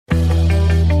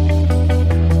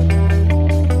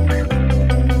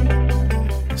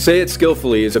Say It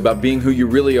Skillfully is about being who you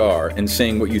really are and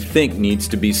saying what you think needs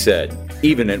to be said,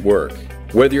 even at work.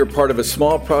 Whether you're part of a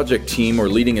small project team or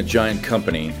leading a giant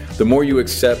company, the more you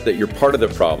accept that you're part of the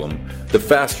problem, the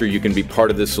faster you can be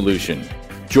part of the solution.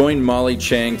 Join Molly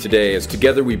Chang today as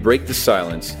together we break the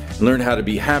silence and learn how to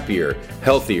be happier,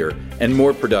 healthier, and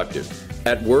more productive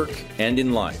at work and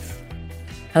in life.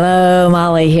 Hello,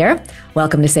 Molly here.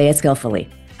 Welcome to Say It Skillfully,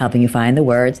 helping you find the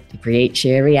words to create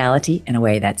shared reality in a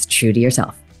way that's true to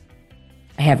yourself.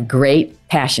 I have great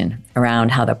passion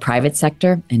around how the private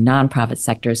sector and nonprofit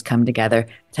sectors come together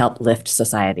to help lift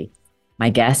society. My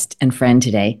guest and friend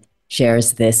today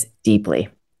shares this deeply.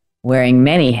 Wearing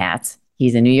many hats,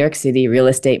 he's a New York City real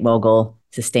estate mogul,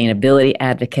 sustainability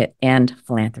advocate, and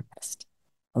philanthropist.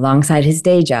 Alongside his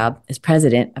day job as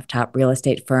president of top real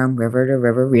estate firm River to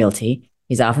River Realty,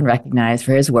 he's often recognized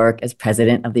for his work as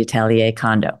president of the Atelier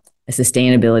Condo, a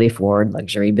sustainability-forward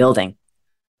luxury building.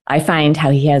 I find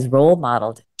how he has role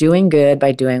modeled doing good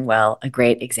by doing well, a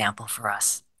great example for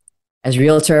us. As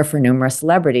realtor for numerous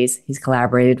celebrities, he's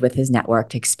collaborated with his network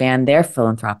to expand their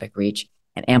philanthropic reach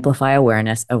and amplify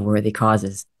awareness of worthy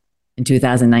causes. In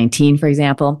 2019, for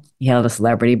example, he held a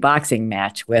celebrity boxing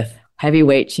match with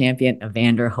heavyweight champion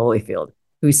Evander Holyfield,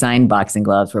 whose signed boxing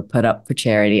gloves were put up for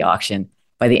charity auction.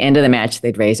 By the end of the match,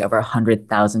 they'd raised over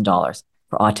 $100,000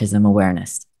 for autism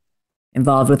awareness.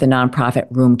 Involved with the nonprofit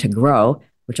Room to Grow,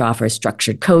 which offers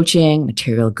structured coaching,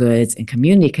 material goods, and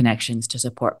community connections to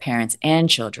support parents and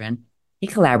children, he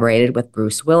collaborated with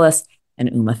Bruce Willis and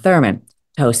Uma Thurman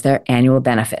to host their annual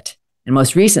benefit, and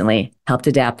most recently helped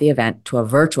adapt the event to a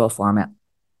virtual format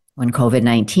when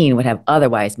COVID-19 would have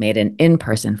otherwise made an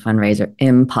in-person fundraiser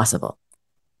impossible.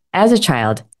 As a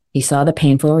child, he saw the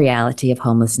painful reality of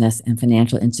homelessness and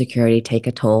financial insecurity take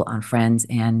a toll on friends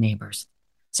and neighbors.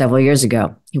 Several years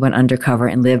ago, he went undercover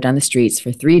and lived on the streets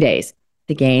for 3 days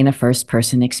to gain a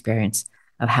first-person experience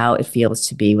of how it feels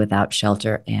to be without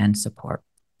shelter and support.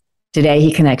 Today,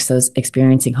 he connects those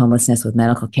experiencing homelessness with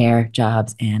medical care,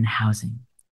 jobs, and housing.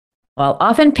 While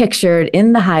often pictured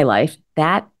in the high life,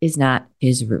 that is not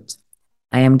his roots.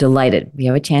 I am delighted we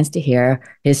have a chance to hear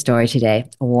his story today.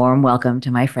 A warm welcome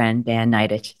to my friend, Dan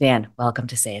Neidich. Dan, welcome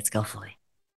to Say It Skillfully.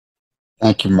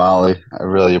 Thank you, Molly. I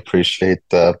really appreciate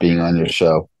being on your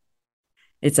show.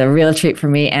 It's a real treat for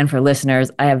me and for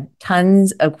listeners. I have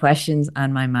tons of questions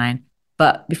on my mind.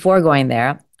 But before going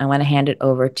there, I want to hand it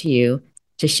over to you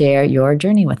to share your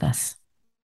journey with us.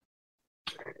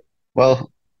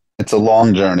 Well, it's a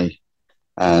long journey,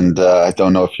 and I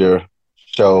don't know if your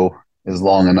show is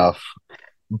long enough,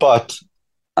 but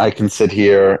I can sit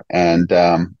here and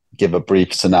give a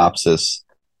brief synopsis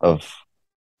of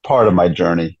part of my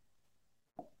journey.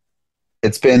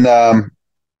 It's been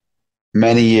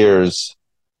many years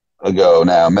ago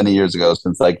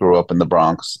since I grew up in the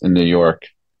Bronx in New York,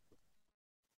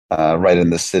 right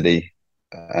in the city.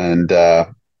 And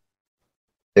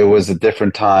it was a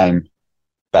different time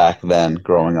back then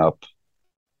growing up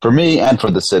for me and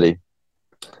for the city.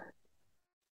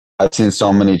 I've seen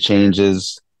so many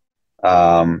changes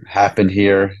happen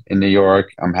here in New York.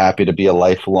 I'm happy to be a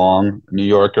lifelong New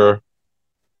Yorker,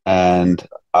 and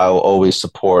I will always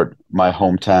support my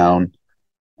hometown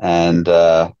and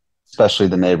especially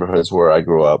the neighborhoods where I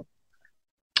grew up.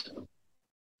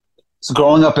 So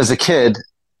growing up as a kid,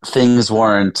 things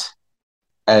weren't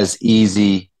as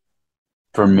easy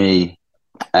for me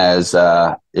as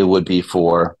it would be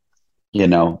for,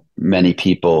 many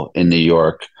people in New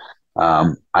York.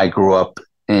 I grew up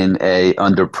in a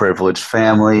underprivileged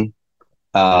family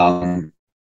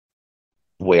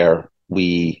where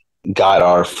we got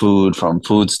our food from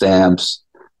food stamps.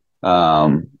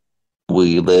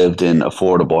 We lived in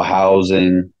affordable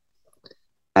housing,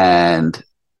 and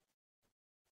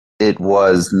it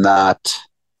was not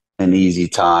an easy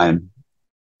time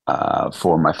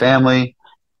for my family,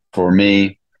 for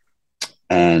me.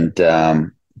 And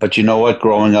but you know what?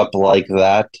 Growing up like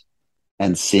that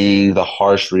and seeing the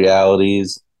harsh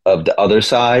realities of the other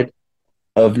side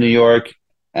of New York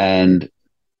and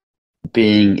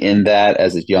being in that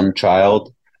as a young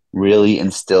child really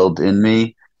instilled in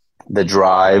me the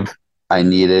drive I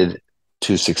needed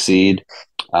to succeed,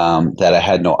 that I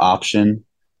had no option,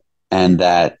 and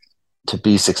that to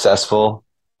be successful,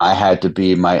 I had to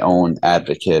be my own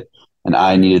advocate, and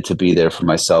I needed to be there for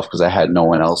myself because I had no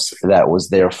one else that was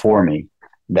there for me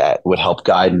that would help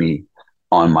guide me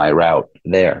on my route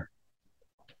there.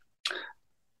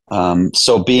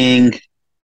 So being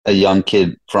a young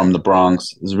kid from the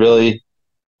Bronx is really,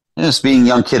 just being a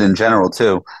young kid in general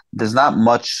too, there's not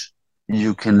much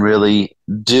you can really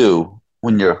do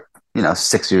when you're,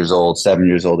 6 years old, 7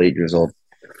 years old, 8 years old.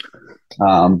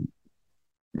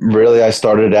 really, I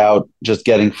started out just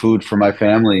getting food for my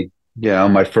family.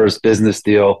 My first business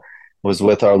deal was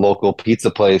with our local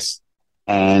pizza place.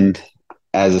 And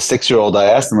as a 6-year-old, I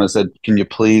asked them, I said, can you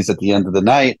please, at the end of the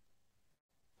night,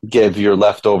 give your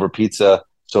leftover pizza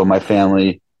so my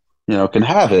family, can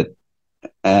have it?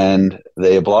 And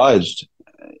they obliged,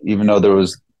 even though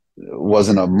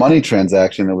wasn't a money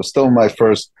transaction. It was still my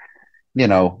first, you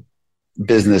know,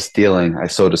 business dealing,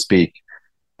 so to speak.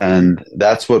 And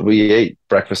that's what we ate.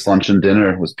 Breakfast, lunch, and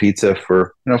dinner was pizza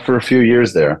for a few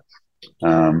years there.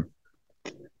 Um,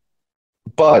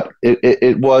 but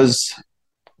it was,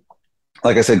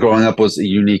 like I said, growing up was a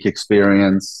unique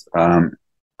experience.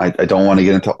 I don't want to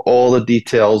get into all the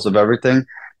details of everything,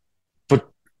 but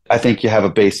I think you have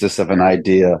a basis of an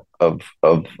idea of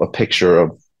a picture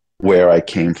of where I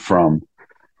came from.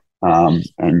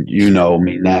 And you know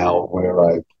me now, where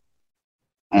I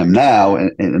am now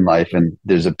in life, and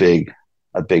there's a big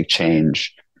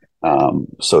change,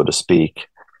 so to speak.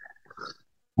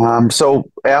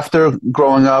 So after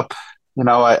growing up,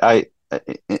 I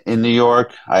in New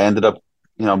York, I ended up,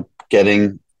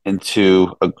 getting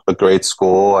into a great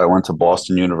school. I went to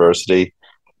Boston University,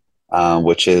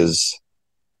 which is,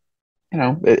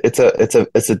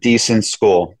 it's a decent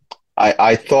school.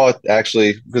 I thought,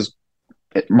 actually, because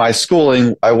my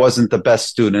schooling, I wasn't the best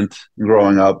student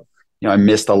growing up. I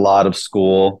missed a lot of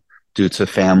school due to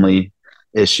family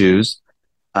issues.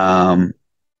 Um,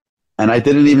 and I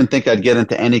didn't even think I'd get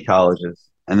into any colleges.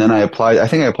 And then I applied. I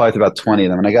think I applied to about 20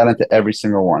 of them, and I got into every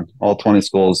single one. All 20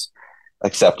 schools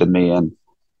accepted me,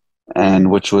 and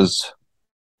which was,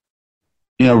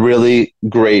 really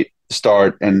great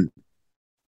start, and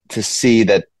to see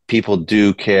that people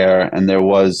do care, and there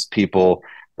was people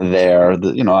there.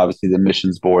 Obviously the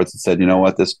admissions boards that said, you know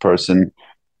what, this person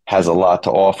has a lot to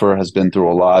offer, has been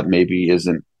through a lot, maybe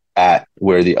isn't at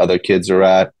where the other kids are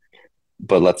at,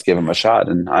 but let's give him a shot.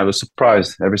 And I was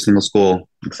surprised. Every single school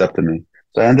accepted me.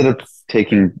 So I ended up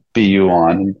taking BU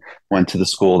on and went to the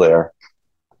school there.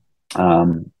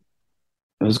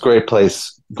 It was a great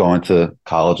place going to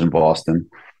college in Boston.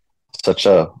 Such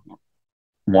a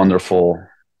wonderful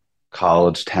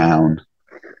college town.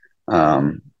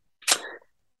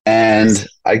 And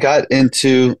I got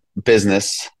into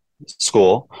business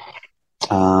school.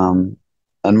 And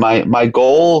my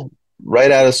goal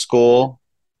right out of school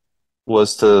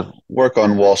was to work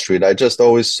on Wall Street. I just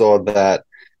always saw that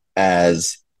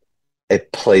as a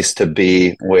place to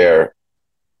be, where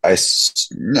I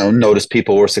noticed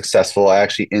people were successful. I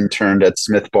actually interned at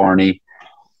Smith Barney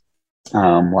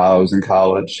while I was in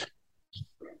college.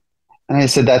 And I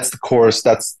said, that's the course.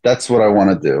 That's what I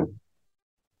want to do.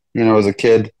 As a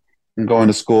kid and going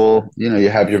to school, you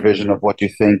have your vision of what you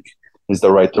think is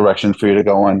the right direction for you to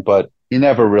go in, but you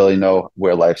never really know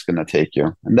where life's going to take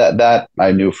you. And that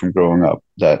I knew from growing up,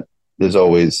 that there's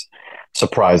always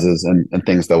surprises and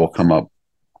things that will come up.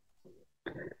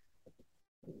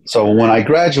 So when I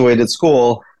graduated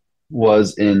school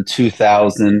was in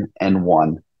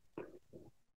 2001.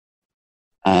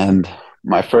 And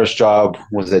my first job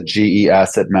was at GE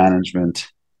Asset Management,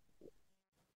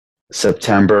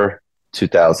 September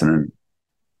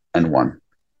 2001.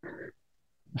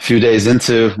 A few days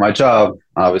into my job,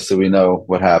 obviously we know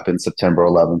what happened. September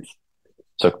 11th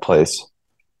took place,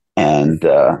 and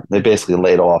they basically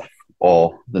laid off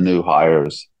all the new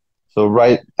hires. So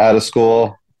right out of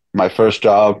school, my first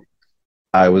job,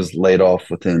 I was laid off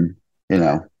within,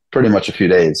 pretty much a few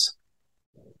days,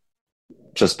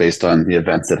 just based on the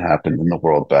events that happened in the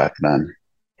world back then.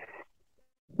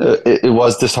 It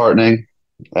was disheartening.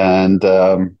 And,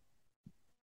 I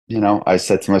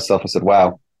said to myself, I said,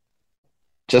 wow,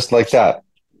 just like that,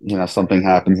 something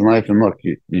happens in life, and look,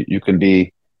 you can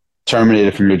be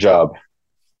terminated from your job.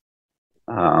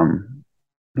 And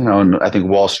I think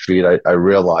Wall Street, I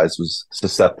realized, was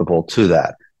susceptible to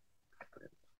that.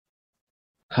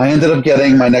 I ended up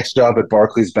getting my next job at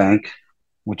Barclays Bank,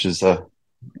 which is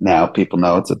now people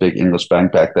know it's a big English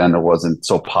bank. Back then, it wasn't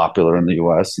so popular in the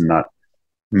U.S., and not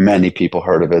many people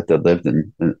heard of it that lived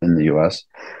in the U.S.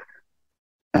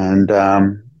 And,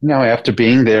 after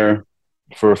being there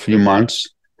for a few months,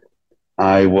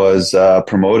 I was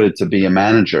promoted to be a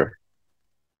manager,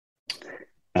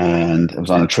 and I was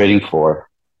on a trading floor,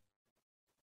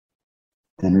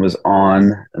 and was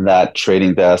on that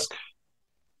trading desk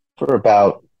for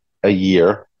about a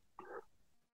year,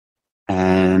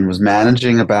 and was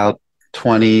managing about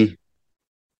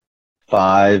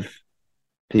 25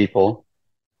 people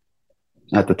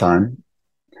at the time.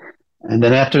 And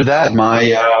then after that,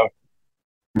 my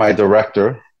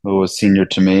director, who was senior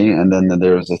to me, and then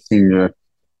there was a senior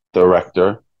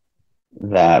director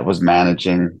that was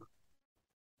managing,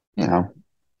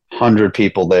 100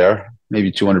 people there,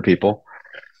 maybe 200 people,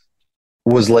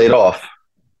 was laid off.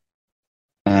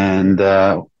 And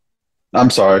I'm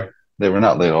sorry, they were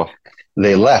not laid off.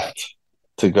 They left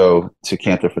to go to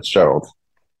Cantor Fitzgerald,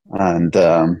 and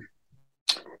for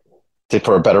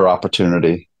a better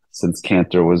opportunity. Since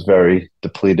Cantor was very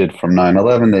depleted from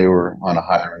 9/11, they were on a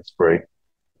hiring spree.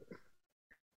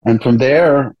 And from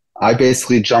there, I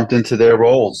basically jumped into their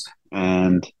roles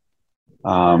and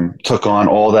took on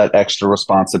all that extra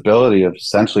responsibility of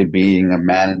essentially being a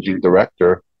managing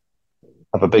director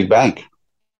of a big bank.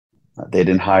 They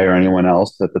didn't hire anyone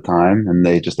else at the time, and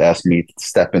they just asked me to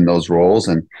step in those roles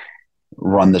and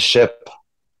run the ship.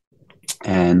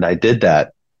 And I did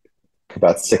that for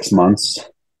about 6 months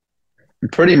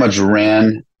and pretty much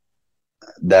ran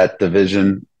that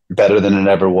division better than it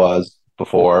ever was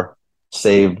before,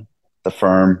 saved the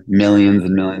firm millions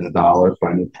and millions of dollars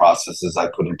by new processes I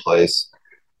put in place,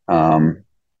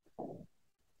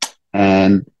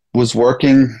 and was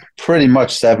working pretty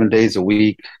much 7 days a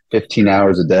week, 15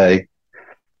 hours a day.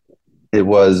 It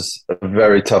was a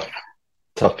very tough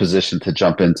position to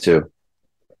jump into.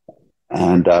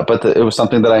 And but it was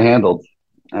something that I handled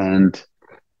and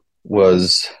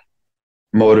was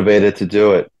motivated to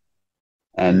do it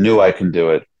and knew I can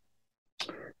do it.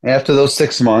 After those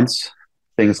 6 months,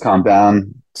 things calmed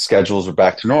down, schedules were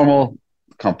back to normal,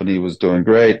 the company was doing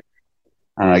great,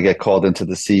 and I get called into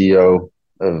the CEO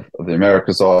of the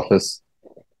Americas office,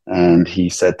 and he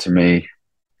said to me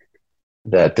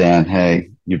that, Dan,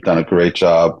 hey, you've done a great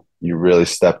job. You really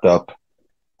stepped up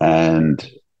and,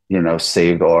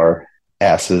 saved our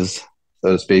asses,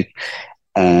 so to speak.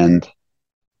 And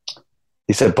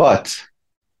he said, but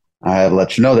I have to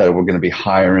let you know that we're going to be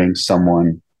hiring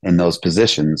someone in those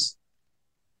positions.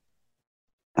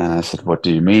 And I said, what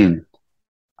do you mean?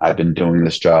 I've been doing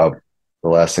this job the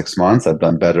last 6 months. I've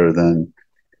done better than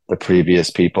the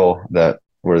previous people that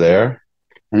were there.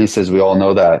 And he says, we all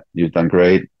know that. You've done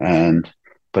great.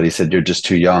 But he said, you're just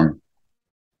too young.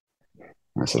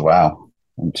 I said, wow,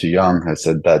 I'm too young. I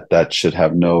said, that should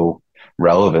have no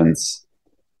relevance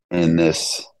in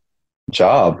this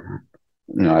job.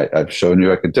 I've shown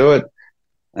you I could do it,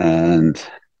 and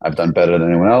I've done better than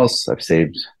anyone else. I've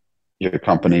saved your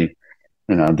company,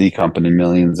 the company,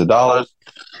 millions of dollars.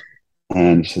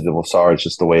 And he said, well, sorry, it's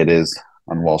just the way it is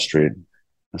on Wall Street.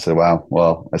 I said, wow.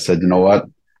 Well, I said, you know what?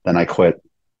 Then I quit.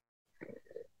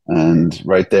 And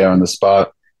right there on the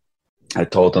spot, I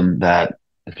told him that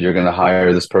if you're going to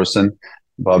hire this person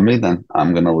above me, then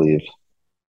I'm going to leave.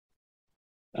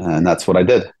 And that's what I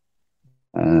did.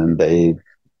 And they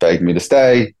begged me to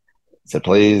stay. Said,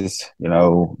 please,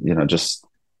 just,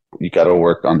 you got to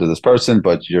work under this person,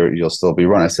 but you'll still be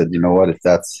run. I said, you know what? If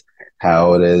that's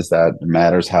how it is, that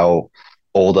matters how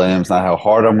old I am. It's not how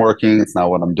hard I'm working. It's not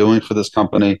what I'm doing for this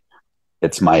company.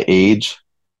 It's my age.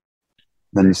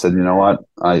 Then he said, you know what?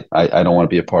 I don't want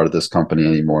to be a part of this company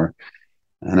anymore.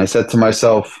 And I said to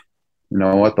myself, you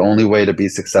know what? The only way to be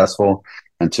successful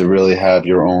and to really have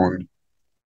your own,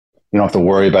 you don't have to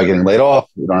worry about getting laid off.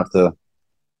 You don't have to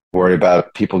worry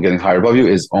about people getting hired above you,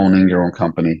 is owning your own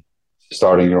company,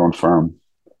 starting your own firm.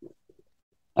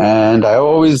 And I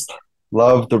always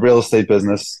loved the real estate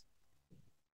business.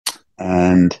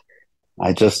 And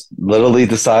I just literally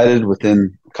decided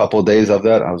within a couple of days of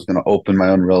that, I was going to open my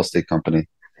own real estate company.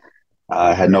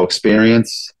 I had no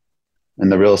experience in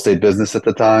the real estate business at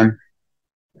the time.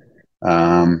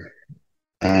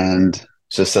 And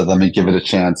just said, let me give it a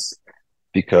chance,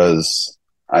 because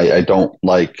I don't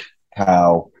like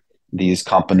how these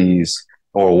companies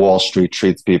or Wall Street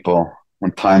treats people.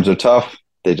 When times are tough,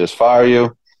 they just fire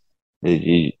you.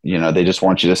 They just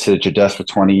want you to sit at your desk for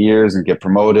 20 years and get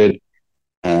promoted.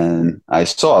 And I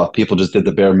saw people just did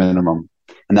the bare minimum.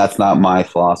 And that's not my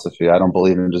philosophy. I don't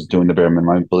believe in just doing the bare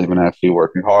minimum. I believe in actually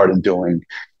working hard and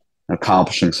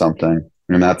accomplishing something.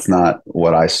 And that's not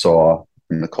what I saw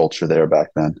in the culture there back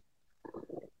then.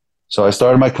 So I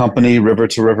started my company, River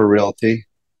to River Realty.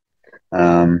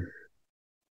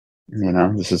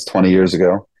 This is 20 years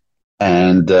ago.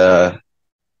 And it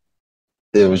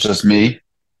was just me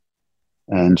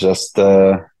and just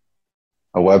a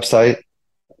website.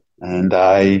 And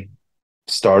I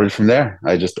started from there.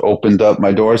 I just opened up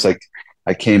my doors.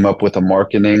 I came up with a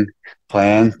marketing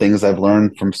plan, things I've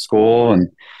learned from school, and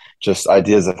just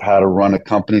ideas of how to run a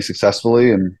company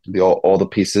successfully, and all the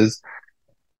pieces.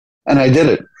 And I did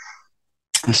it.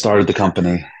 I started the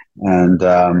company,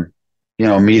 and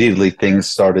immediately things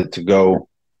started to go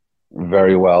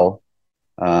very well.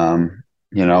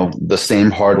 The same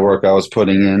hard work I was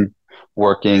putting in,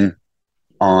 working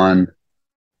on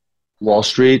Wall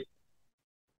Street,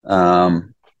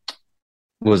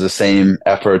 was the same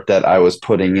effort that I was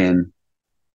putting in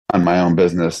on my own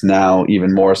business. Now,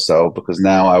 even more so, because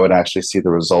now I would actually see the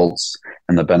results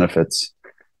and the benefits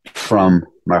from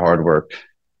my hard work.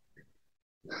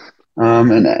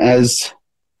 And as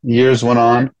years went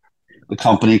on, the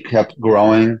company kept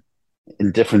growing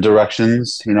in different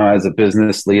directions. As a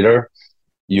business leader,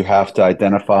 you have to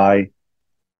identify,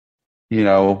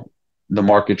 the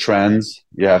market trends.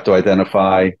 You have to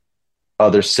identify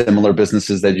other similar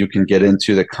businesses that you can get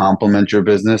into that complement your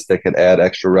business that could add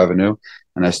extra revenue.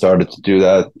 And I started to do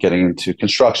that, getting into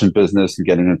construction business and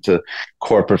getting into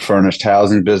corporate furnished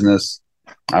housing business.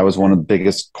 I was one of the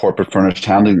biggest corporate furnished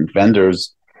housing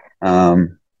vendors,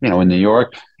 in New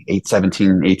York,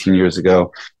 18 years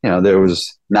ago. There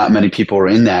was not many people were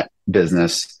in that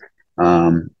business.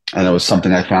 And it was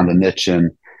something I found a niche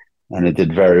in, and it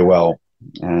did very well.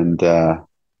 And,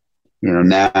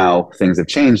 now things have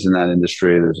changed in that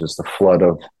industry. There's just a flood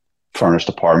of furnished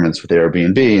apartments with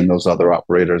Airbnb and those other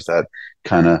operators that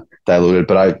kind of diluted.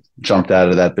 But I jumped out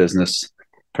of that business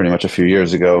pretty much a few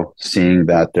years ago, seeing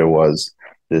that there was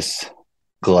this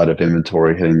glut of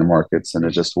inventory hitting the markets, and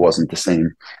it just wasn't the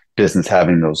same business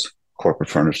having those corporate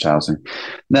furnished housing.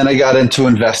 Then I got into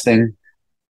investing,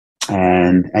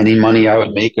 and any money I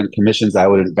would make in commissions, I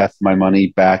would invest my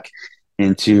money back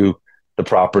into the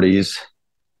properties.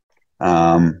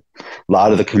 A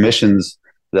lot of the commissions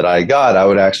that I got, I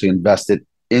would actually invest it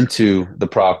into the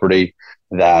property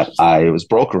that I was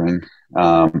brokering,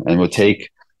 and would take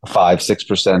a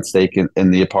 5-6% stake in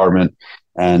the apartment.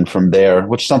 And from there,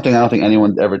 which is something I don't think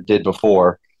anyone ever did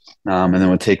before, and then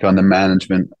would take on the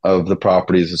management of the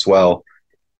properties as well.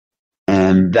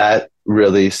 And that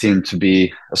really seemed to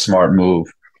be a smart move,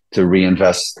 to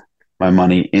reinvest my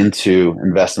money into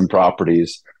investment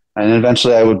properties. And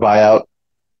eventually I would buy out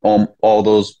all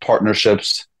those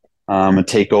partnerships, and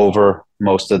take over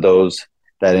most of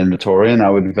that inventory. And I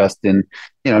would invest in,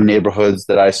 neighborhoods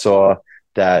that I saw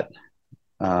that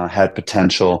had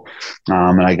potential.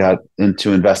 And I got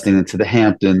into investing into the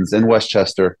Hamptons and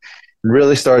Westchester, and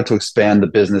really started to expand the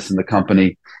business and the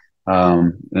company,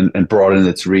 and broaden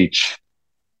its reach.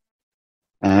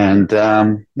 And,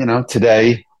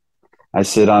 today I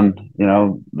sit on,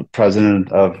 the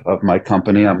president of my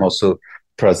company. I'm also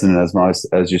president,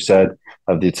 as you said,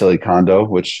 of the Utility Condo,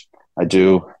 which I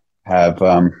do have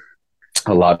a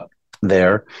lot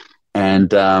there. And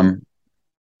the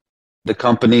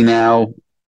company now,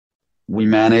 we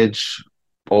manage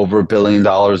over $1 billion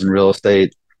in real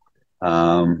estate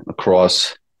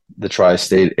across the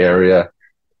tri-state area.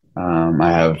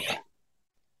 I have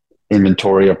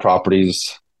inventory of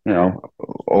properties,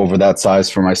 over that size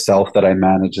for myself that I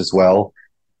manage as well,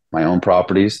 my own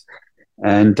properties.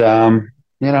 And,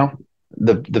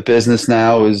 the business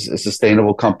now is a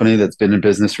sustainable company that's been in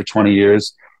business for 20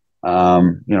 years,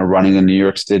 running a New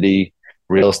York City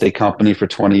real estate company for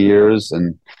 20 years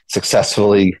and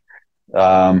successfully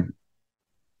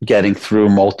getting through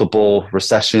multiple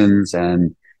recessions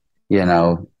and,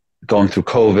 going through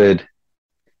COVID.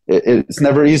 It's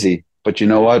never easy, but you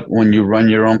know what? When you run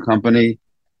your own company,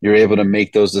 you're able to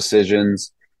make those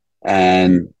decisions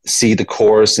and see the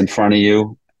course in front of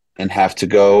you and have to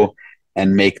go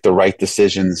and make the right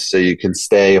decisions so you can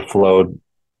stay afloat,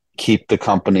 keep the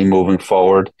company moving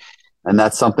forward. And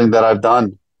that's something that I've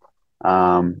done.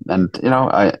 I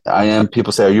am,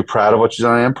 people say, are you proud of what you've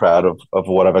done? I am proud of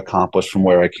what I've accomplished from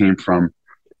where I came from.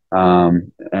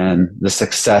 And the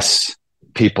success,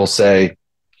 people say,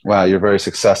 wow, you're very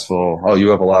successful. Oh, you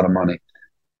have a lot of money.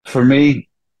 For me,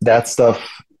 that stuff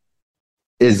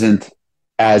isn't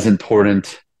as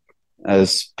important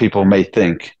as people may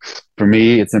think. For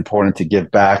me, it's important to give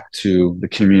back to the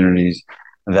communities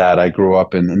that I grew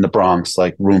up in the Bronx,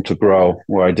 like Room to Grow,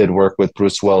 where I did work with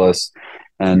Bruce Willis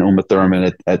and Uma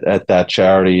Thurman at that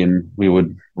charity. And we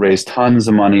would raise tons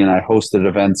of money, and I hosted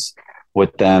events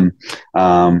with them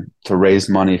to raise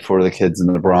money for the kids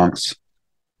in the Bronx.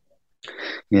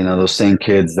 Those same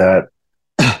kids that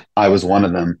I was one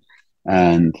of them.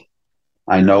 And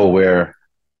I know where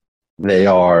they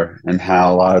are and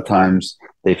how a lot of times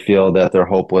they feel that they're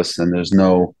hopeless and there's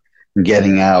no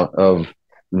getting out of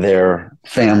their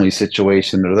family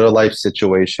situation or their life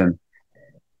situation.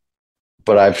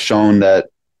 But I've shown that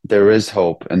there is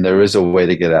hope and there is a way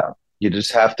to get out. You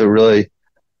just have to really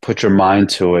put your mind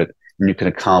to it, and you can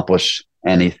accomplish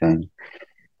anything.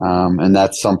 And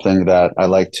that's something that I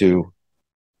like to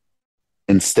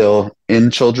instill in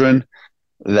children,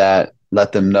 that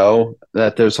let them know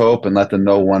that there's hope and let them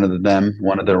know one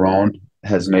of their own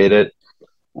has made it.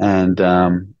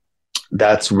 And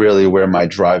that's really where my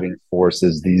driving force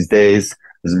is these days,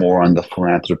 is more on the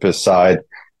philanthropist side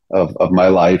of my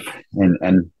life,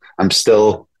 and I'm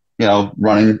still,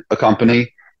 running a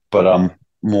company, but I'm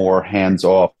more hands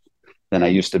off than I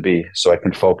used to be, so I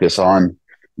can focus on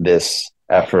this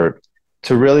effort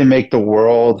to really make the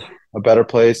world a better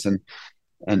place, and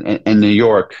New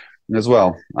York as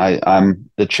well. I'm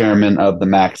the chairman of the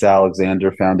Max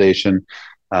Alexander Foundation.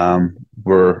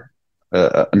 We're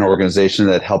an organization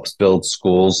that helps build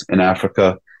schools in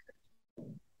Africa,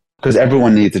 because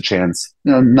everyone needs a chance.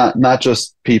 Not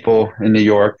just people in New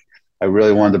York. I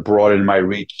really wanted to broaden my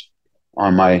reach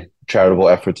on my charitable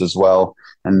efforts as well,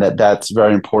 and that's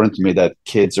very important to me. That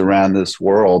kids around this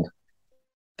world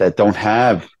that don't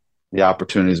have the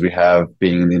opportunities we have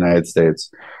being in the United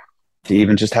States to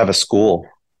even just have a school.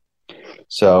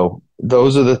 So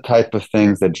those are the type of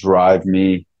things that drive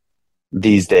me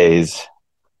these days.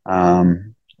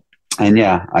 And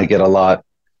yeah, I get a lot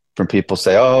from people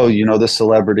say, "Oh, this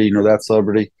celebrity, that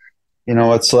celebrity." You know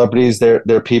what? Celebrities,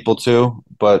 they're people too,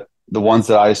 but the ones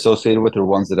that I associated with are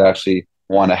ones that actually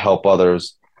want to help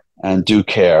others and do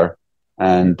care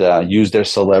and use their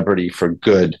celebrity for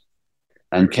good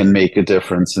and can make a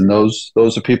difference. And those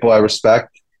are people I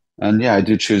respect. And yeah, I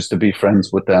do choose to be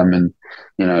friends with them. And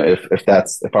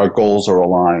if our goals are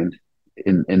aligned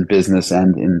in business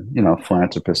and in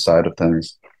philanthropist side of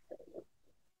things.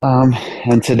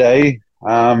 And today,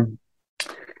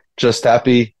 just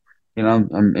happy,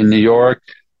 I'm in New York,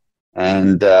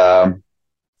 and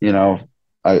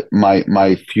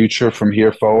my future from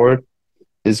here forward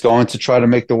is going to try to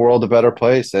make the world a better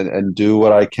place and do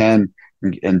what I can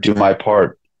and do my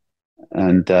part.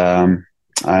 And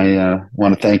I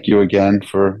want to thank you again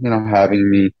for having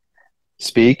me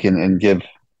speak and give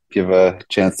a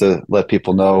chance to let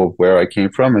people know where I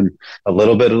came from, and a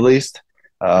little bit at least.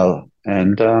 Yeah,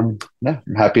 I'm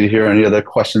happy to hear any other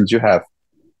questions you have.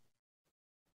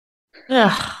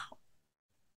 Ugh,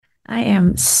 I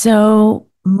am so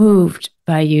moved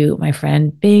by you, my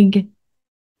friend. Big,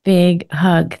 big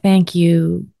hug. Thank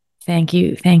you. Thank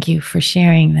you. Thank you for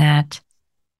sharing that.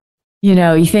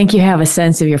 You think you have a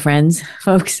sense of your friends,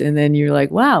 folks, and then you're like,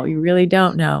 wow, you really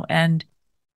don't know. And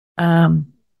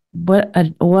what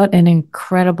an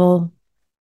incredible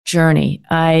journey.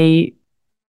 I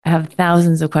have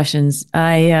thousands of questions.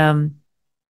 What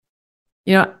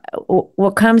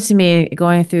comes to me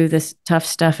going through this tough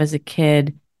stuff as a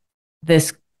kid,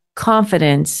 this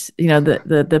confidence,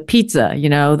 the pizza,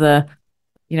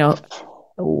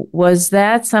 was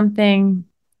that something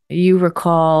you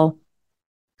recall?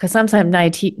 Because sometimes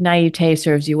naivete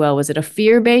serves you well. Was it a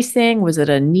fear-based thing? Was it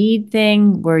a need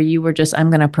thing where you were just, I'm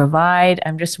going to provide?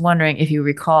 I'm just wondering if you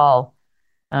recall,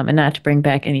 and not to bring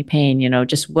back any pain,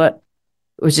 just what,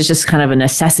 was it just kind of a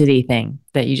necessity thing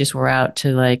that you just were out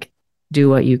to like do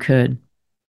what you could?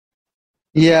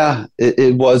 Yeah,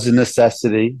 it was a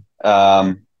necessity.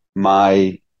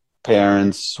 My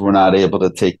parents were not able to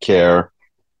take care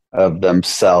of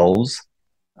themselves.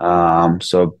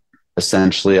 So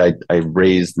essentially, I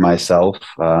raised myself.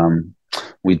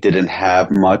 We didn't have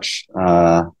much.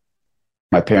 My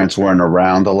parents weren't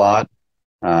around a lot.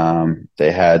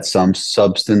 They had some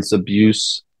substance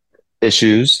abuse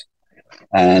issues,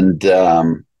 and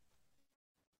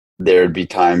there'd be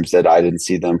times that I didn't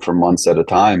see them for months at a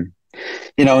time.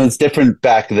 It's different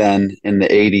back then in the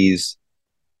 80s.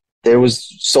 There was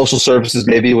social services,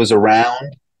 maybe it was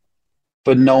around,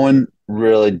 but no one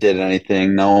really did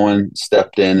anything. No one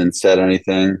stepped in and said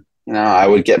anything. I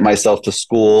would get myself to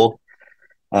school.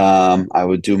 I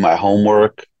would do my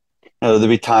homework. There'd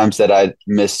be times that I'd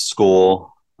miss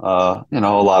school, a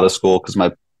lot of school, because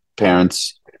my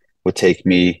parents would take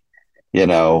me,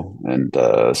 and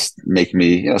make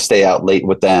me, stay out late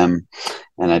with them.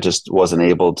 And I just wasn't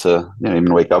able to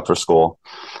even wake up for school.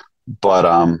 But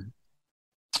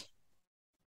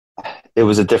it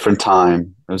was a different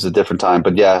time. It was a different time.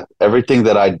 But yeah, everything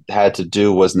that I had to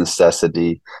do was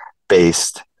necessity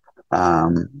based. I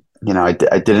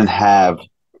didn't have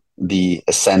the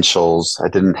essentials. I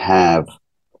didn't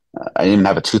even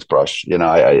have a toothbrush.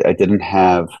 I didn't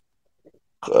have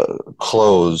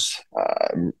clothes.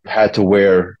 Had to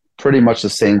wear pretty much the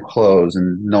same clothes,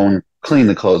 and no one cleaned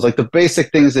the clothes. Like the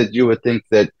basic things that you would think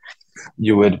that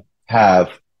you would have,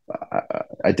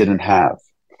 I didn't have.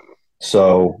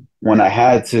 So when I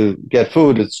had to get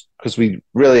food, it's because we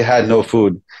really had no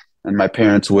food, and my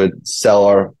parents would sell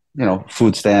our,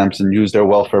 food stamps and use their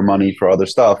welfare money for other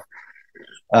stuff.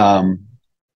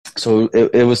 So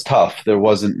it was tough. There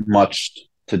wasn't much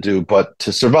to do but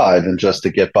to survive and just to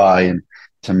get by and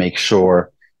to make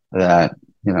sure that,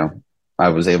 I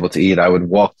was able to eat. I would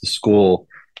walk to school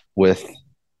with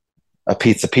a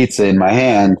pizza in my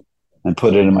hand and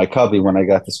put it in my cubby when I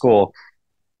got to school.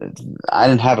 I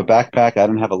didn't have a backpack. I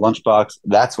didn't have a lunchbox.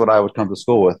 That's what I would come to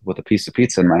school with a piece of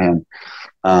pizza in my hand.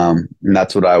 And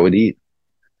that's what I would eat.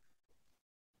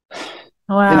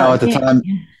 Wow. At the time,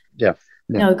 yeah.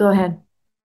 No, go ahead.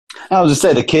 I was just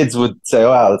saying the kids would say,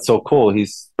 "Oh, wow, that's so cool.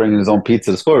 He's bringing his own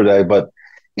pizza to school today." But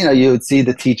you would see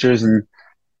the teachers, and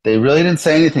they really didn't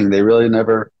say anything. They really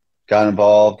never got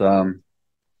involved.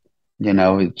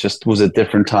 It just was a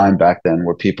different time back then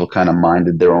where people kind of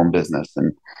minded their own business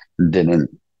and didn't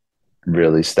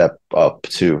really step up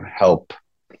to help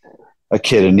a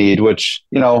kid in need. Which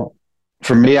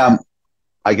for me,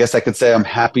 I guess I could say I'm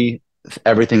happy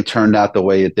everything turned out the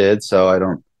way it did. So I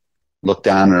don't look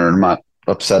down, or I'm not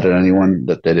upset at anyone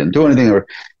that they didn't do anything,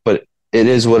 but it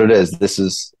is what it is. This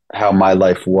is how my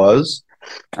life was.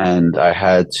 And I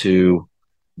had to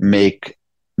make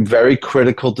very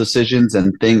critical decisions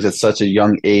and things at such a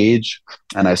young age.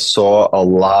 And I saw a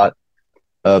lot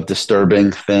of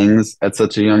disturbing things at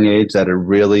such a young age that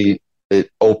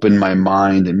it opened my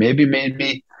mind and maybe made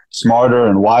me smarter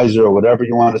and wiser, or whatever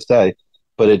you want to say.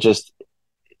 But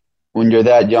when you're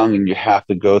that young and you have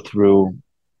to go through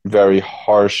very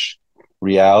harsh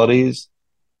realities,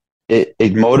 it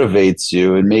motivates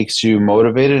you. It makes you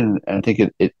motivated, and I think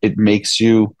it makes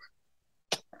you,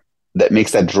 that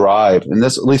makes that drive. And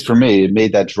this, at least for me, it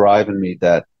made that drive in me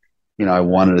that I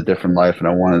wanted a different life, and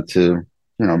I wanted to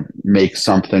make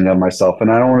something of myself.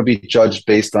 And I don't want to be judged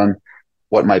based on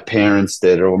what my parents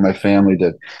did or what my family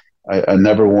did. I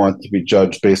never want to be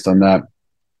judged based on that.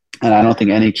 And I don't think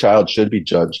any child should be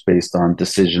judged based on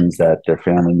decisions that their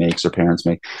family makes or parents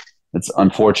make. It's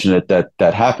unfortunate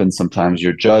that happens sometimes.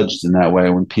 You're judged in that way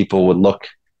when people would look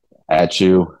at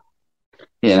you,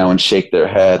 and shake their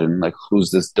head and like,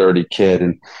 who's this dirty kid?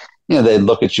 And, they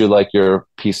look at you like you're a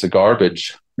piece of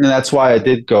garbage. And that's why I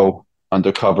did go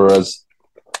undercover as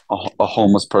a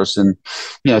homeless person,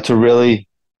 to really,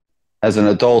 as an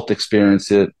adult,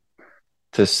 experience it,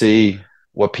 to see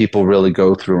what people really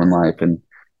go through in life and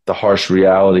the harsh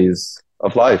realities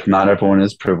of life. Not everyone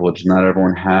is privileged. Not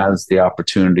everyone has the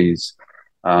opportunities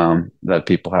that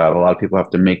people have. A lot of people have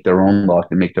to make their own luck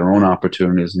and make their own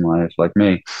opportunities in life, like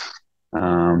me.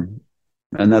 And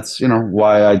that's,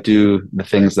 why I do the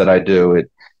things that I do.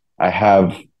 I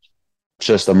have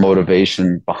just a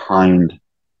motivation behind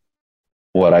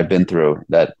what I've been through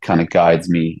that kind of guides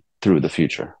me through the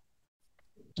future.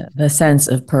 The sense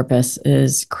of purpose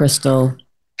is crystal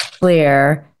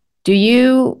clear. Do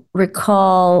you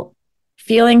recall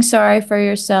feeling sorry for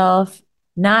yourself,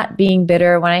 not being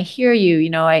bitter? When I hear you,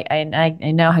 I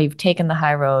know how you've taken the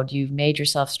high road, you've made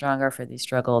yourself stronger for these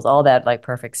struggles, all that like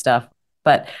perfect stuff.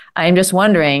 But I'm just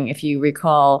wondering if you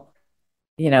recall,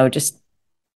 just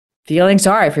feeling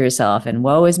sorry for yourself and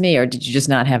woe is me, or did you just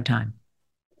not have time?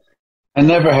 I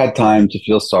never had time to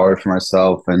feel sorry for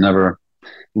myself. I never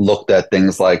looked at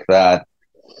things like that.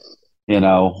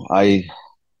 I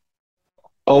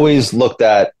always looked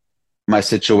at my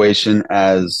situation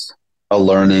as a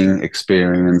learning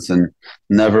experience and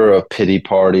never a pity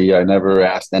party. I never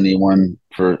asked anyone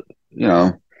for,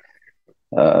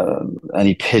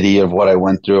 any pity of what I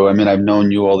went through. I mean, I've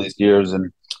known you all these years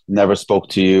and never spoke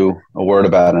to you a word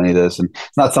about any of this. And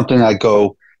it's not something I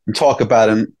go and talk about.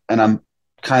 And I'm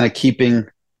kind of keeping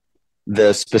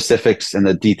the specifics and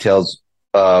the details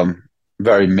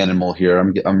very minimal here.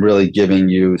 I'm really giving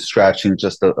you, scratching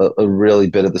just a really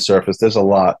bit of the surface. There's a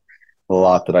lot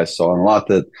that I saw and a lot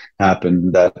that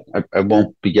happened that I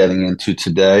won't be getting into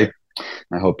today.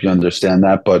 I hope you understand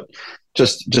that, but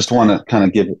just want to kind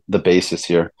of give the basis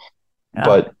here. Yeah.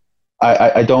 But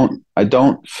I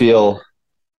don't feel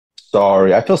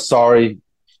sorry. I feel sorry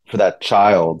for that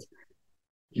child,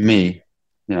 me.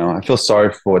 I feel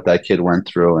sorry for what that kid went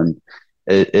through, and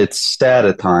it's sad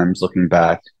at times looking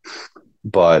back.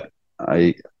 But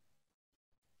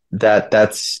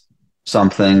that's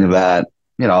something that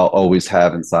I'll always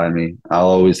have inside me. I'll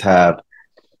always have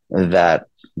that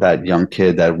young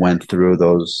kid that went through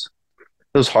those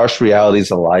harsh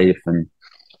realities of life, and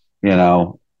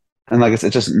and like I said,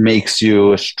 it just makes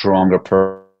you a stronger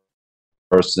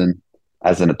person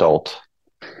as an adult.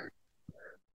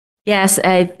 Yes,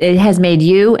 it has made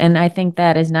you, and I think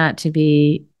that is not to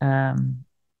be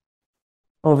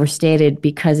overstated,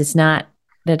 because that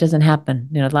doesn't happen.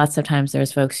 Lots of times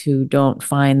there's folks who don't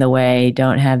find the way,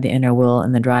 don't have the inner will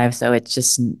and the drive. So it's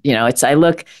just, I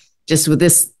look just with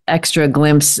this extra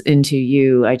glimpse into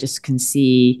you, I just can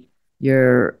see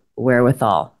your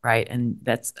wherewithal, right? And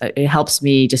it helps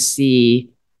me to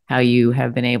see how you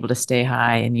have been able to stay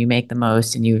high and you make the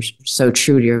most and you're so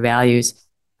true to your values.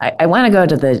 I want to go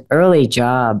to the early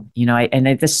job,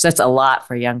 that's a lot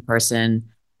for a young person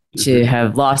to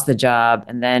have lost the job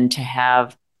and then to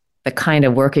have the kind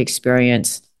of work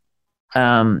experience,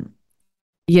 and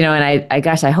I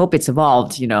gosh, I hope it's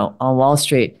evolved, on Wall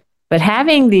Street. But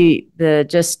having the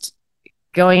just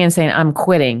going and saying, I'm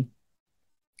quitting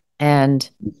and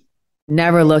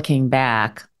never looking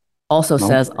back also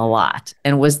says a lot.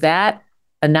 And was that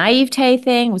a naivete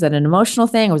thing? Was that an emotional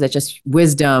thing? Or was that just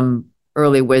wisdom,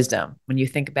 early wisdom, when you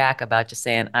think back about just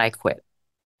saying, I quit?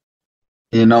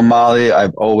 Molly,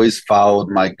 I've always followed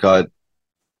my gut,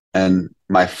 and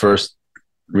my first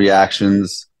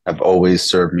reactions have always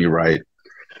served me right.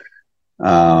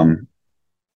 Um,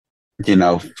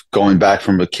 Going back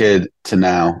from a kid to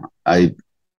now, I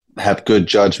have good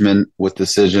judgment with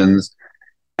decisions.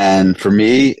 And for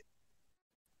me,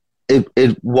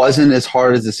 it wasn't as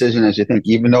hard a decision as you think.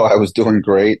 Even though I was doing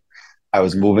great, I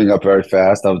was moving up very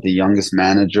fast. I was the youngest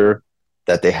manager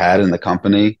that they had in the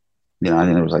company. I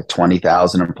think there was like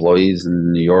 20,000 employees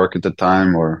in New York at the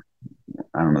time, or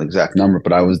I don't know the exact number,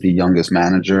 but I was the youngest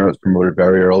manager. I was promoted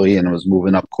very early and I was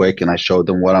moving up quick, and I showed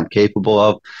them what I'm capable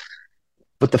of.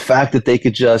 But the fact that they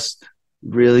could just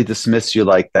really dismiss you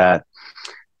like that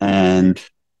and,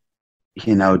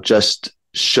 just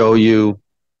show you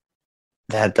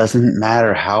that it doesn't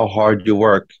matter how hard you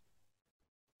work,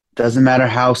 doesn't matter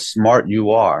how smart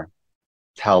you are,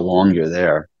 it's how long you're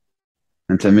there.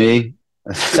 And to me,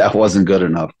 that wasn't good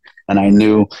enough. And I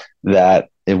knew that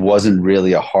it wasn't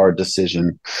really a hard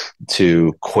decision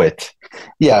to quit.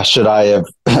 Yeah, should I have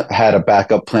had a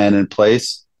backup plan in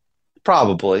place?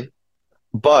 Probably.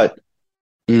 But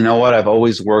you know what? I've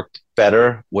always worked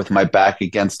better with my back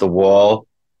against the wall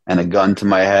and a gun to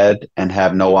my head and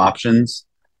have no options.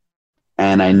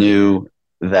 And I knew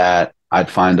that I'd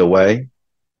find a way.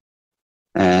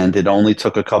 And it only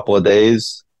took a couple of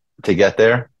days to get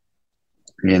there,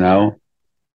 to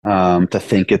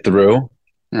think it through.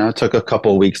 It took a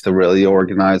couple of weeks to really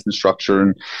organize and structure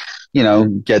and,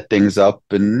 get things up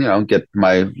and, get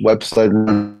my website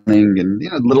running and,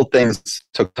 little things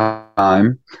took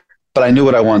time, but I knew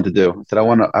what I wanted to do. I said,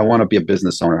 I want to be a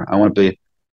business owner. I want to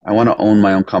own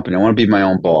my own company. I want to be my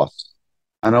own boss.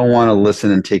 I don't want to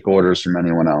listen and take orders from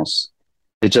anyone else.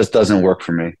 It just doesn't work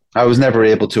for me. I was never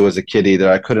able to as a kid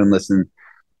either. I couldn't listen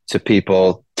to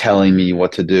people telling me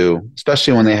what to do,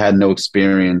 especially when they had no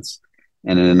experience.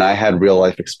 And I had real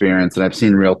life experience and I've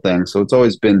seen real things. So it's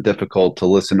always been difficult to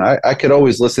listen. I could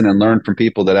always listen and learn from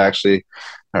people that actually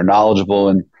are knowledgeable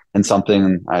and something.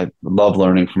 And I love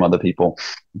learning from other people.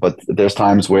 But there's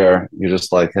times where you're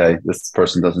just like, hey, this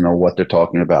person doesn't know what they're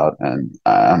talking about. And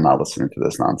I'm not listening to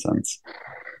this nonsense.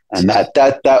 And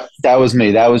that was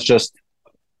me. That was just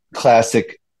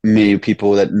classic me.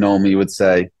 People that know me would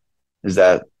say is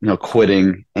that,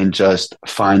 quitting and just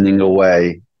finding a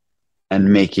way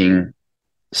and making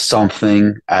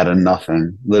something out of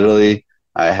nothing. Literally,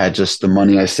 I had just the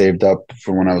money I saved up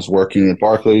from when I was working at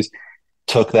Barclays,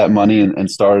 took that money and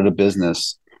started a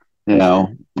business,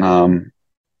 and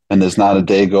there's not a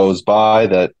day goes by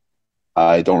that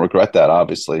I don't regret that.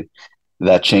 Obviously,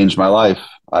 that changed my life.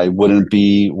 I wouldn't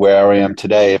be where I am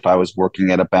today if I was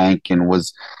working at a bank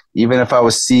even if I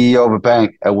was CEO of a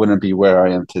bank, I wouldn't be where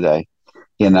I am today.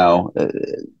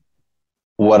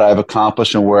 What I've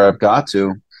accomplished and where I've got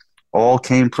to all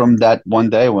came from that one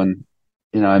day when,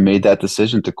 I made that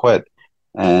decision to quit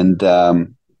and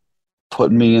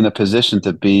put me in a position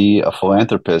to be a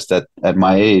philanthropist at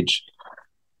my age,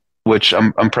 which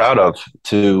I'm proud of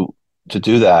to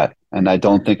do that. And I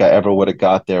don't think I ever would have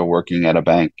got there working at a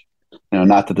bank.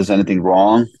 Not that there's anything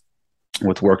wrong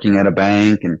with working at a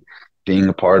bank and being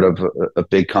a part of a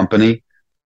big company,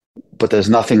 but there's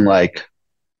nothing like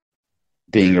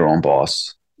being your own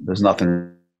boss. There's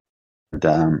nothing.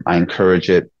 I encourage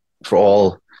it for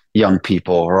all young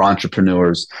people or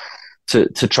entrepreneurs to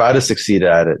try to succeed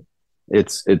at it.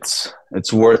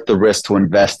 It's worth the risk to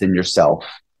invest in yourself.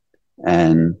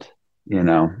 And,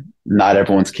 not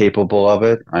everyone's capable of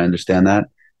it. I understand that.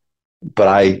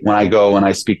 But when I go and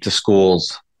I speak to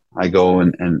schools, I go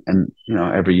and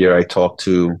every year I talk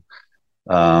to,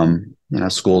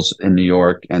 schools in New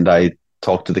York, and I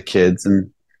talk to the kids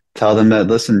and tell them that,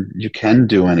 listen, you can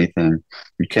do anything.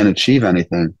 You can achieve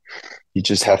anything. You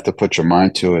just have to put your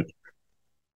mind to it.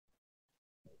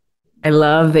 I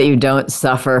love that you don't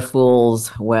suffer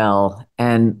fools well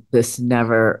and this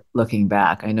never looking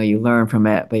back. I know you learn from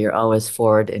it, but you're always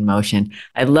forward in motion.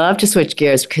 I'd love to switch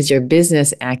gears because your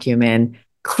business acumen,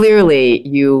 clearly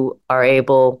you are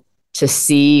able to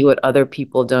see what other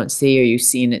people don't see, or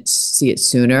see it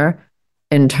sooner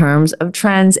in terms of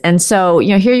trends. And so,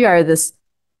 here you are, this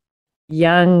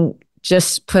young,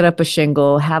 just put up a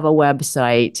shingle, have a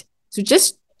website. So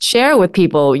just share with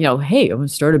people, hey, I'm going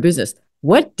to start a business.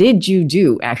 What did you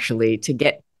do actually to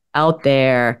get out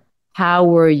there, how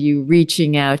were you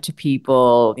reaching out to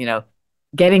people,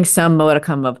 getting some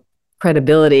modicum of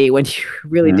credibility when you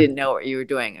really Mhm. didn't know what you were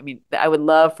doing? I mean, I would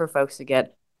love for folks to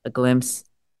get a glimpse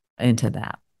into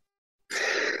that.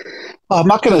 I'm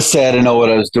not going to say I didn't know what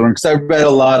I was doing because I read a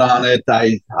lot on it.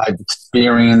 I've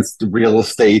experienced real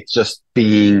estate just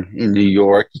being in New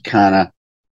York, kind of a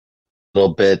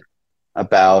little bit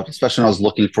about, especially when I was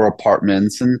looking for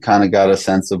apartments and kind of got a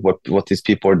sense of what these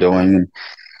people are doing.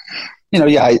 And,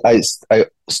 yeah, I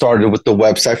started with the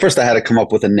website. First, I had to come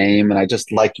up with a name, and I just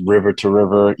liked River to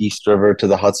River, East River to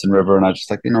the Hudson River. And I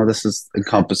just like, this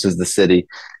encompasses the city.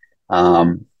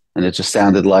 And it just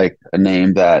sounded like a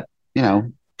name that,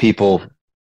 people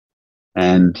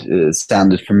and it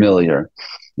sounded familiar,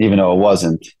 even though it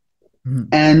wasn't. Mhm.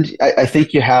 And I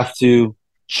think you have to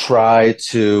try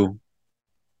to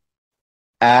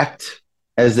act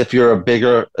as if you're a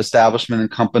bigger establishment and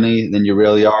company than you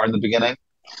really are in the beginning.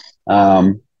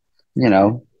 Um, you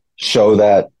know, Show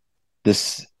that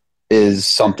this is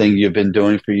something you've been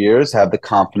doing for years, have the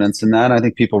confidence in that. I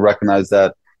think people recognize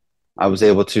that I was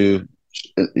able to,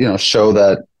 show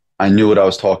that I knew what I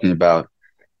was talking about.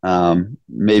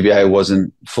 Maybe I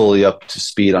wasn't fully up to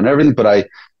speed on everything, but I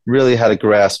really had a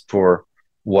grasp for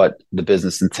what the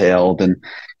business entailed. And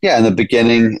yeah, in the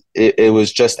beginning, it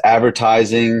was just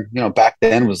advertising. Back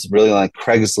then was really like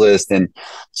Craigslist and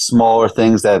smaller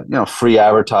things that, free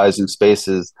advertising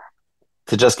spaces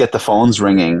to just get the phones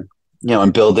ringing,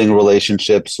 and building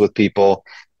relationships with people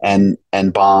and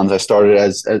bonds. I started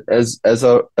as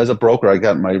a broker. I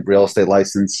got my real estate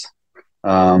license.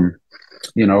 Um,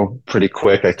 Pretty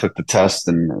quick. I took the test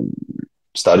and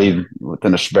studied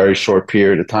within a very short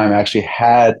period of time. I actually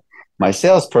had my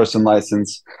salesperson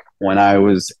license when I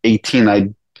was 18. I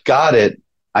got it.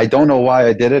 I don't know why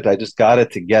I did it. I just got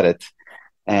it to get it.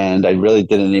 And I really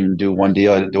didn't even do one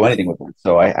deal. I didn't do anything with it.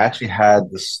 So I actually had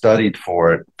studied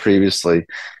for it previously.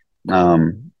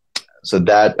 Um, so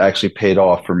that actually paid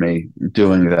off for me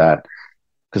doing that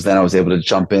because then I was able to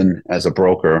jump in as a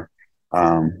broker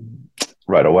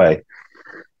right away.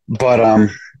 But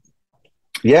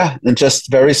yeah, and just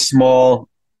very small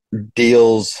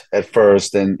deals at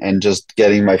first and just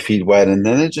getting my feet wet. And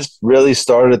then it just really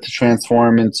started to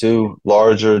transform into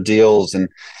larger deals and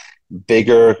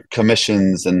bigger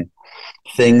commissions, and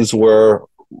things were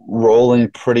rolling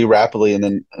pretty rapidly. And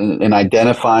then in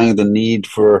identifying the need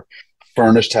for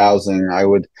furnished housing, I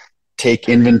would take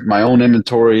my own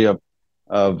inventory of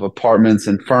apartments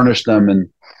and furnish them. And,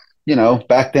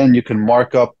 back then you can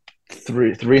mark up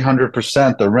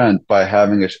 300% the rent by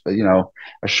having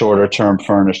a shorter term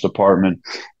furnished apartment.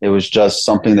 It was just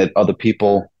something that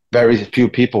very few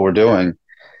people were doing,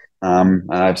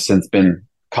 and I've since been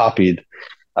copied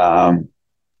um,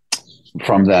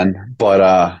 from then.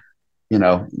 But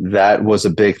that was a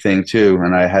big thing too.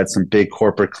 And I had some big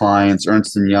corporate clients,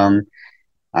 Ernst and Young.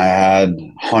 I had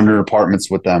 100 apartments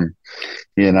with them,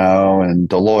 and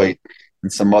Deloitte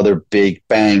and some other big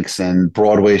banks and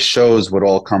Broadway shows would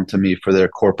all come to me for their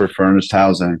corporate furnished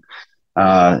housing.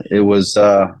 It was,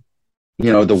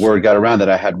 the word got around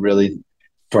that I had really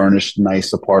furnished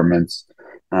nice apartments.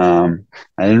 I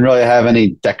didn't really have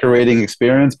any decorating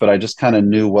experience, but I just kind of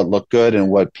knew what looked good and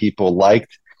what people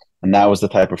liked. And that was the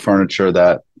type of furniture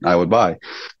that I would buy.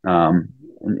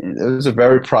 It was a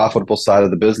very profitable side of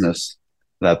the business,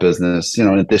 that business, in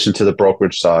addition to the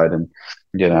brokerage side and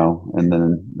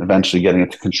then eventually getting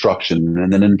into construction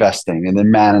and then investing and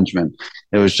then management.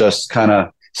 It was just kind of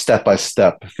step by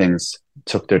step. Things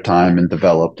took their time and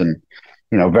developed, and,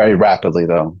 very rapidly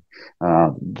though.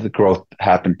 The growth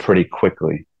happened pretty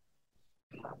quickly.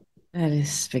 That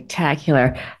is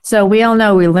spectacular. So we all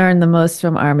know we learn the most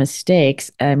from our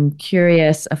mistakes. I'm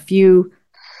curious, a few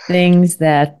things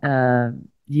that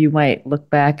you might look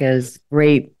back as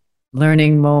great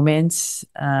learning moments,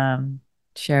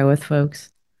 share with folks.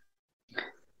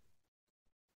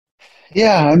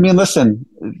 Yeah, I mean, listen,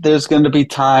 there's going to be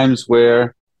times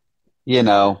where, you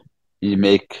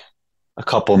make a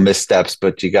couple missteps,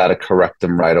 but you got to correct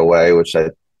them right away, which I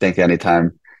think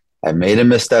anytime I've made a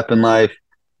misstep in life,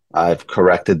 I've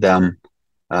corrected them.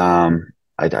 I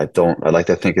like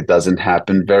to think it doesn't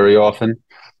happen very often,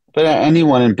 but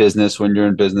anyone in business, when you're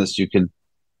in business, you can,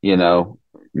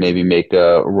 maybe make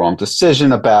a wrong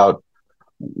decision about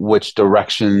which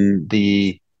direction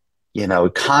the,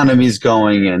 economy is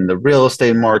going and the real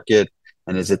estate market.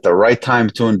 And is it the right time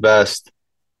to invest?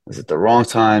 Is it the wrong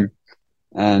time?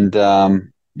 And,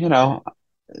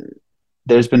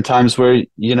 there's been times where,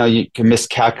 you can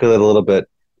miscalculate a little bit,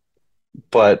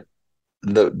 but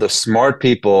the smart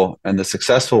people and the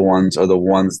successful ones are the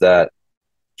ones that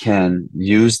can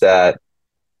use that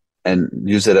and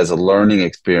use it as a learning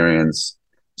experience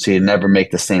so you never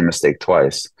make the same mistake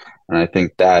twice. And I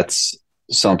think that's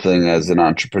something as an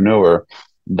entrepreneur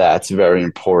that's very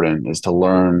important, is to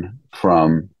learn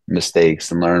from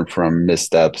mistakes and learn from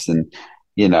missteps, and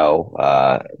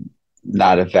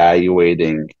not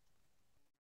evaluating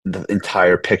the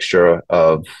entire picture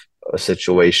of a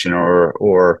situation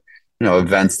or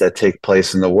events that take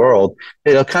place in the world.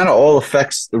 It kind of all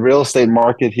affects the real estate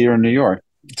market here in New York.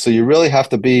 So you really have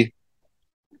to be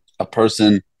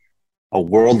a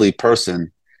worldly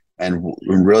person, and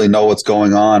really know what's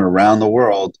going on around the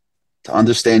world to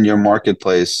understand your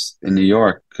marketplace in New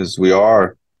York, because we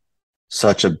are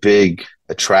such a big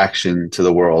attraction to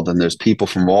the world, and there's people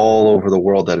from all over the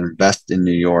world that invest in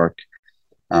New York.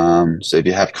 So if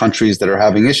you have countries that are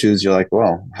having issues, you're like,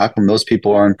 well, how come those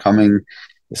people aren't coming?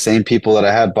 The same people that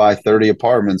I had buy 30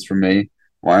 apartments from me,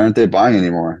 why aren't they buying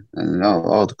anymore? And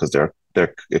because their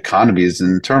economy is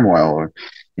in turmoil, or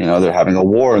they're having a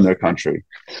war in their country.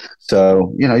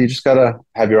 So you just gotta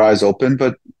have your eyes open,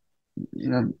 but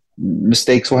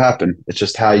mistakes will happen. It's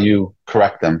just how you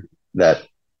correct them that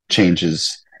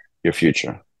changes your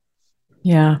future.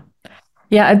 Yeah.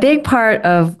 Yeah, a big part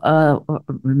of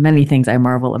many things I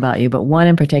marvel about you, but one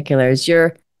in particular is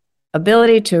your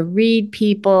ability to read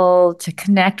people, to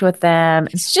connect with them,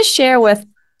 and just share with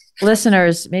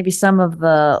listeners maybe some of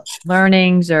the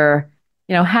learnings, or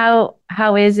how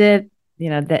is it,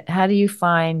 that how do you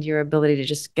find your ability to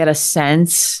just get a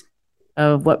sense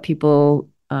of what people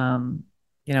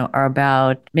are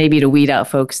about, maybe to weed out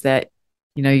folks that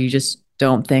you just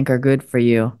don't think are good for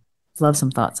you. I'd love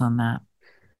some thoughts on that.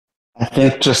 I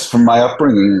think just from my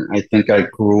upbringing, I think I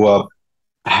grew up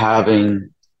having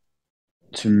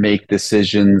to make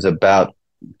decisions about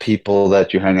people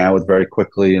that you hang out with very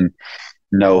quickly and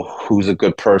know who's a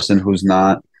good person, who's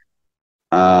not.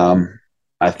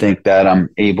 I think that I'm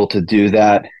able to do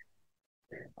that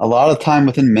a lot of time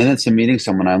within minutes of meeting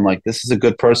someone. I'm like, this is a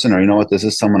good person, or you know what, this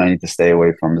is someone I need to stay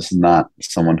away from. This is not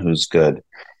someone who's good.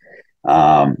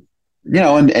 And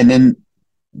then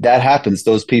that happens.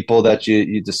 Those people that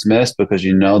you dismiss because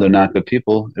they're not good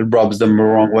people, it rubs them the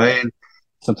wrong way. And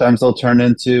sometimes they'll turn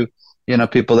into,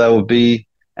 people that will be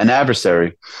an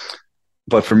adversary.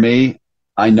 But for me,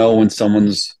 I know when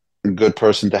someone's a good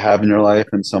person to have in your life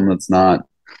and someone that's not,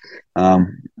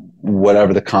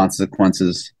 whatever the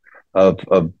consequences of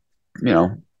I'm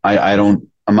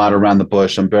not around the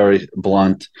bush. I'm very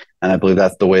blunt, and I believe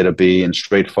that's the way to be, and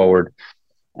straightforward.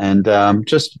 And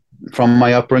just from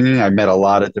my upbringing, I met a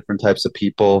lot of different types of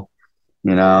people.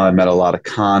 I met a lot of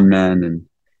con men and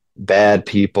bad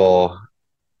people,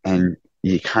 and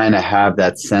you kind of have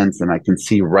that sense, and I can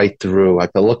see right through. I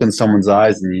can look in someone's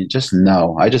eyes, and you just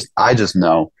know. I just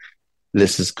know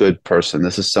this is good person.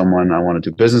 This is someone I want to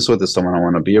do business with. This is someone I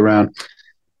want to be around.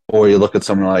 Or you look at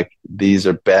someone like, these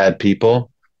are bad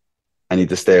people. I need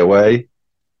to stay away.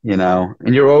 And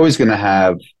you're always going to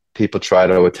have people try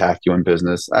to attack you in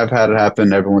business. I've had it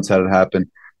happen. Everyone's had it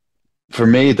happen. For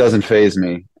me, it doesn't faze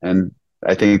me. And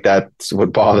I think that's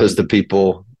what bothers the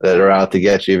people that are out to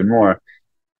get you even more,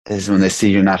 is when they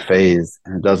see you're not fazed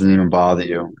and it doesn't even bother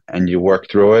you, and you work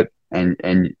through it,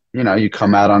 and you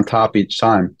come out on top each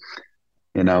time,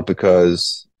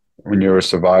 because when you're a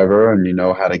survivor and you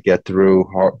know how to get through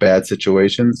bad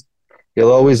situations,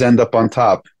 you'll always end up on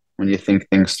top when you think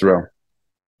things through.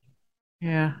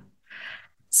 Yeah.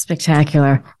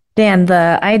 Spectacular. Dan,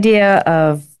 the idea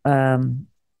of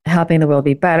helping the world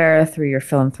be better through your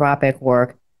philanthropic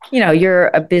work,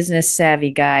 you're a business savvy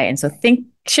guy. And so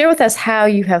share with us how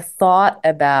you have thought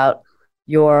about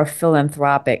your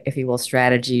philanthropic, if you will,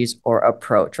 strategies or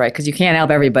approach, right? Because you can't help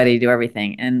everybody do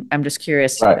everything. And I'm just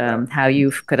curious how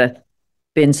you could have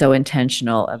been so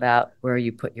intentional about where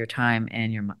you put your time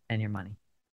and your money.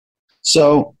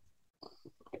 So,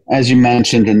 as you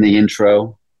mentioned in the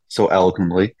intro so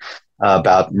eloquently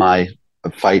about my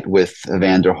fight with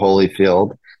Evander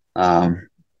Holyfield,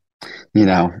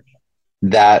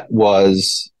 that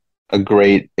was a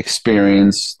great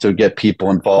experience to get people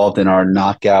involved in our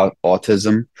knockout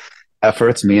autism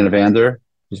efforts, me and Evander,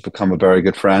 who's become a very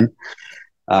good friend.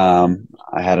 I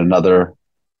had another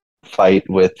fight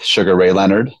with Sugar Ray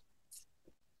Leonard,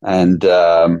 and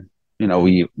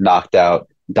we knocked out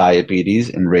diabetes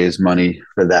and raised money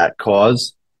for that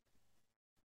cause.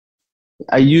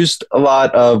 I used a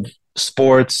lot of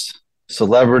sports,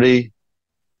 celebrity,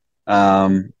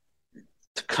 to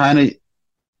kind of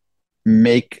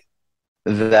make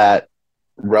that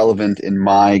relevant in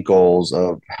my goals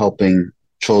of helping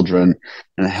children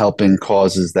and helping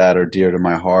causes that are dear to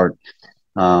my heart.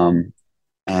 I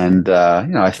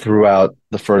threw out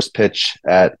the first pitch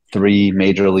at 3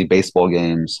 Major League Baseball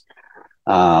games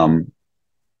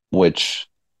which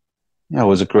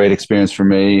was a great experience for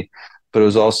me. But it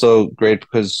was also great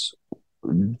because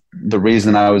the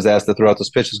reason I was asked to throw out those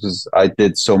pitches because I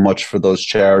did so much for those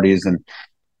charities,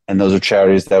 and those are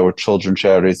charities that were children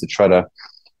charities to try to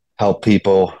help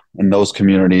people in those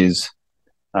communities,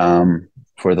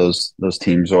 for those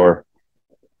teams, or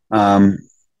and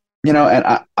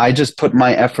I just put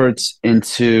my efforts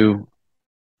into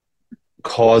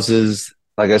causes,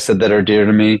 like I said, that are dear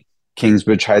to me.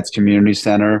 Kingsbridge Heights Community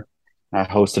Center, I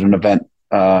hosted an event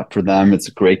for them. It's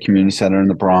a great community center in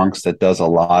the Bronx that does a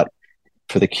lot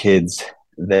for the kids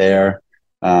there.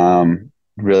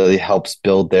 Really helps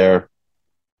build their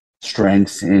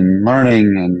strengths in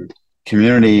learning and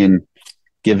community, and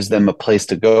gives them a place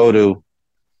to go to.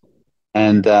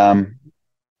 And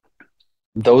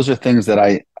those are things that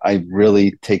I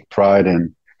really take pride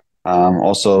in.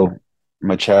 Also,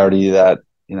 my charity that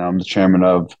I'm the chairman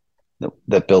of,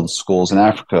 that builds schools in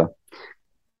Africa.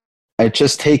 I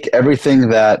just take everything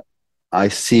that I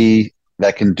see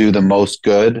that can do the most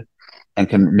good and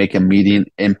can make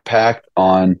immediate impact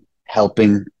on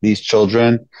helping these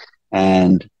children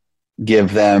and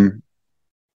give them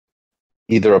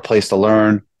either a place to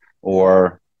learn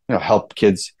or help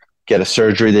kids get a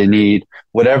surgery they need,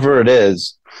 whatever it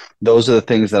is. Those are the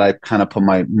things that I kind of put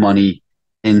my money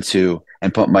into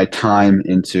and put my time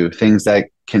into, things that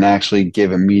can actually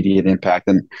give immediate impact.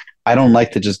 And I don't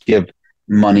like to just give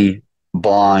money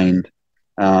blind.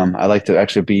 I like to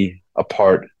actually be a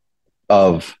part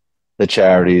of the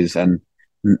charities and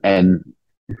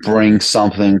bring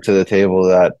something to the table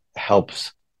that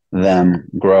helps them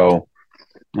grow.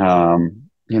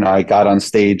 I got on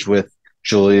stage with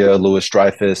Julia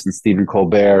Louis-Dreyfus and Stephen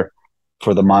Colbert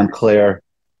for the Montclair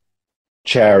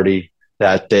charity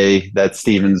that day, that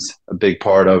Stephen's a big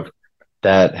part of,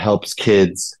 that helps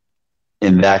kids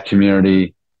in that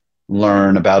community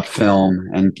learn about film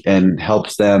and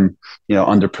helps them,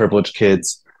 underprivileged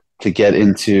kids to get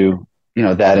into,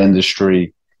 that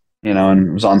industry,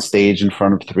 and was on stage in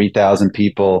front of 3,000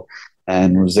 people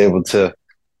and was able to,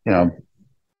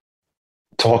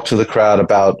 talk to the crowd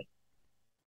about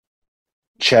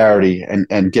charity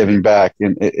and giving back.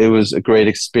 And it was a great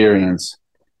experience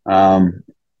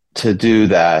to do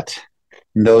that.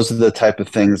 And those are the type of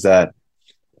things that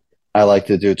I like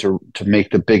to do to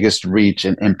make the biggest reach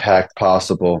and impact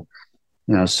possible,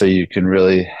 so you can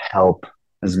really help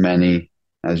as many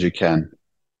as you can.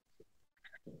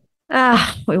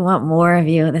 We want more of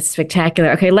you. That's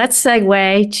spectacular. Okay, let's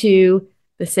segue to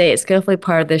the Say It Skillfully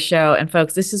part of the show. And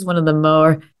folks, this is one of the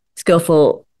more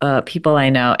skillful people I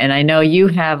know. And I know you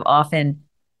have often,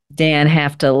 Dan,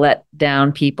 have to let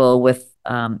down people with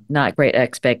not great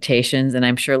expectations. And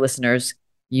I'm sure listeners,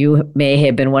 you may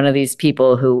have been one of these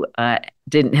people who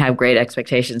didn't have great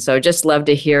expectations. So just love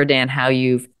to hear, Dan, how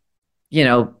you've,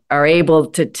 are able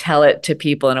to tell it to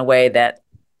people in a way that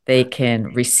they can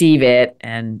receive it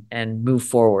and move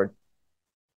forward.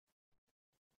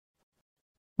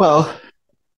 Well,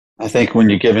 I think when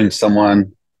you're giving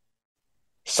someone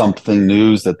something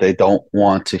news that they don't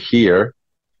want to hear,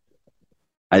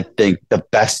 I think the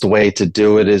best way to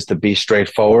do it is to be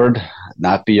straightforward,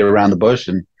 not be around the bush,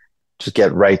 and just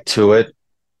get right to it.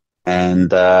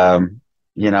 And, I'm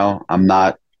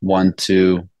not one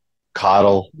to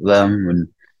coddle them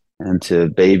and to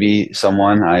baby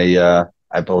someone.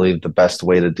 I believe the best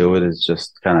way to do it is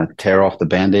just kind of tear off the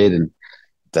Band-Aid and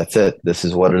that's it. This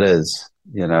is what it is.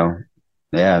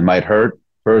 Yeah, it might hurt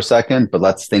for a second, but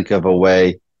let's think of a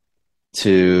way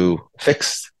to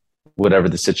fix whatever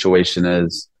the situation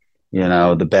is,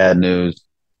 the bad news.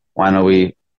 Why don't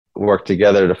we work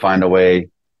together to find a way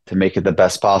to make it the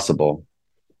best possible?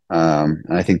 And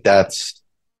I think that's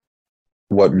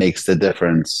what makes the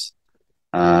difference,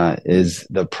 is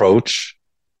the approach,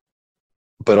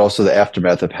 but also the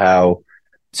aftermath of how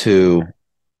to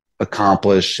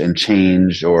accomplish and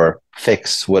change or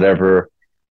fix whatever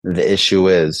the issue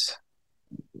is.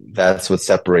 That's what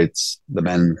separates the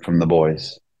men from the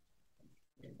boys.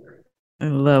 I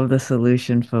love the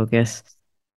solution focus.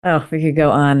 Oh, we could go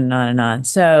on and on and on.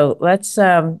 So let's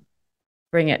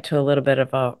bring it to a little bit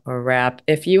of a wrap.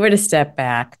 If you were to step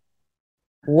back,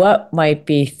 what might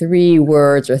be 3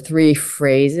 words or 3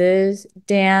 phrases,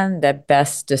 Dan, that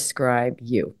best describe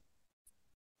you?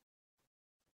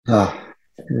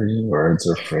 3 words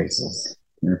or phrases.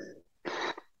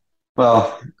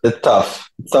 Well, it's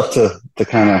tough. It's tough to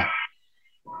kind of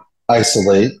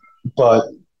isolate, but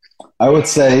I would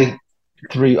say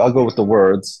 3. I'll go with the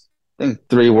words. I think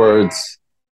 3 words.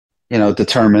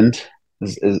 Determined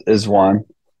is one,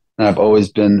 and I've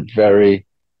always been very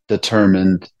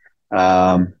determined.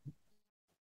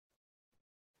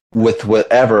 with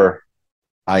whatever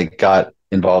I got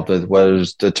involved with, whether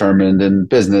it's determined in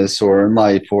business or in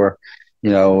life or,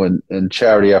 in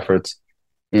charity efforts,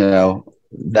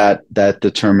 that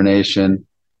determination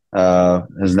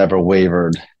has never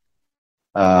wavered.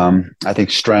 I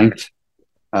think strength.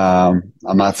 I'm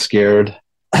not scared,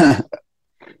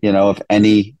 of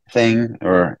anything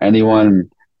or anyone.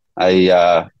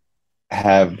 I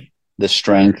have the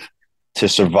strength to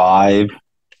survive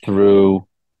through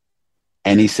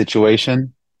any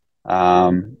situation.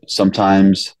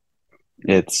 Sometimes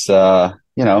it's,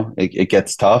 it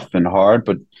gets tough and hard,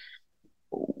 but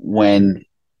when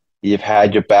you've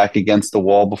had your back against the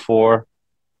wall before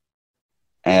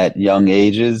at young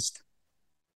ages,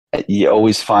 you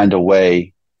always find a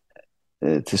way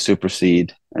to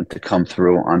supersede and to come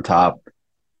through on top.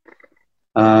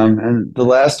 And the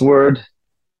last word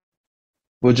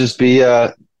would just be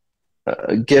a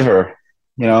giver.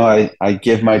 I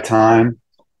give my time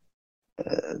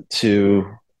to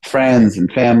friends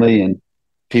and family and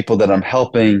people that I'm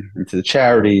helping and to the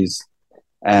charities.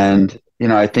 And,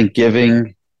 I think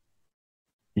giving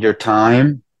your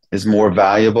time is more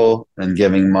valuable than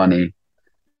giving money.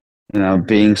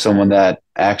 Being someone that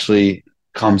actually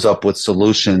comes up with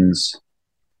solutions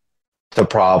to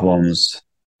problems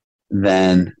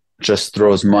than just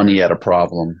throws money at a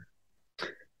problem.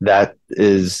 That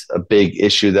is a big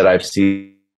issue that I've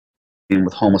seen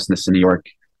with homelessness in New York,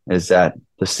 is that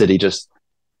the city just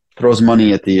throws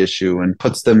money at the issue and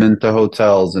puts them into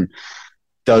hotels and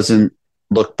doesn't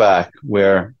look back,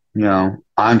 where,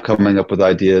 I'm coming up with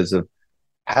ideas of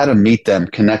how to meet them,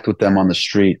 connect with them on the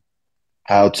street,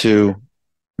 how to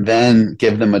then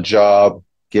give them a job,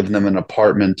 give them an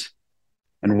apartment,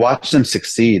 and watch them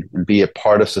succeed and be a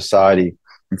part of society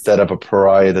instead of a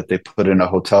pariah that they put in a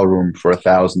hotel room for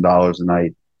 $1,000 a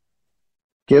night.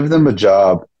 Give them a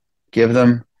job, give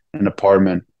them an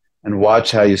apartment, and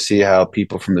watch how you see how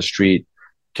people from the street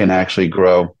can actually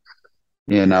grow.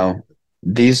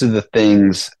 These are the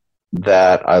things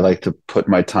that I like to put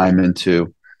my time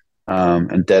into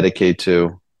and dedicate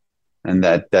to. And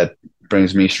that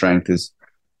brings me strength, is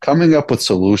coming up with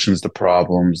solutions to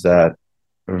problems that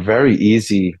are very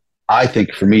easy, I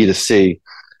think, for me to see,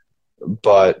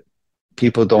 but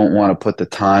people don't want to put the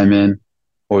time in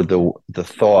or the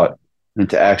thought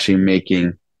into actually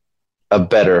making a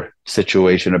better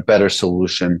situation, a better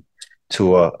solution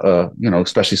to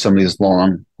especially some of these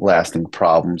long lasting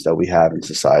problems that we have in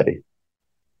society.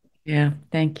 Yeah,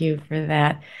 thank you for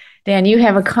that. Dan, you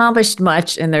have accomplished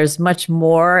much, and there's much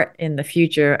more in the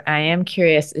future. I am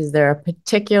curious, is there a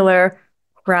particular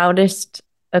proudest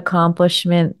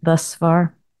accomplishment thus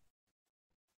far?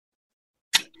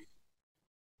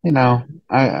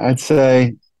 I'd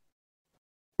say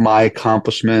my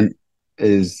accomplishment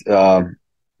is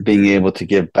being able to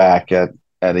give back at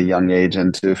a young age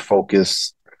and to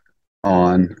focus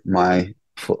on my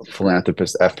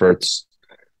philanthropist efforts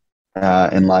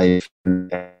in life.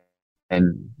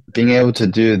 And being able to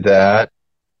do that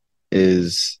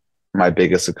is my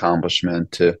biggest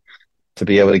accomplishment, to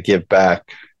be able to give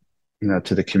back,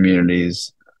 to the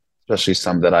communities, especially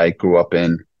some that I grew up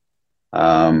in.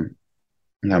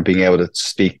 Being able to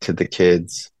speak to the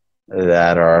kids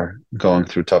that are going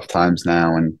through tough times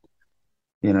now, and,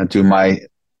 do my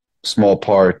small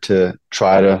part to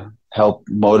try to help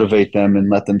motivate them and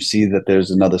let them see that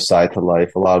there's another side to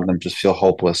life. A lot of them just feel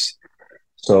hopeless.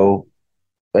 So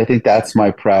I think that's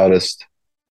my proudest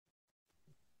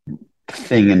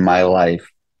thing in my life,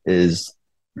 is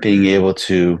being able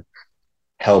to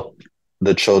help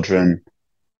the children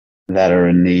that are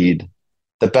in need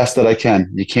the best that I can.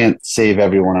 You can't save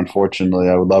everyone, unfortunately.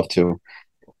 I would love to,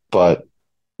 but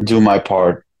do my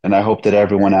part. And I hope that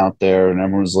everyone out there and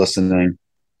everyone who's listening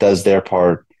does their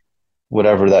part,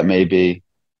 whatever that may be,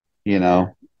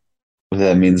 whether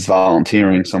that means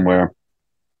volunteering somewhere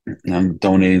and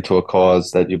donating to a cause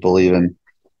that you believe in.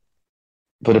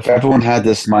 But if everyone had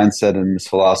this mindset and this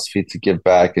philosophy to give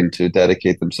back and to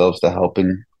dedicate themselves to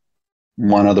helping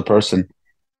one other person,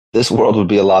 this world would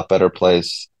be a lot better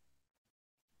place.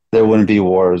 There wouldn't be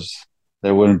wars.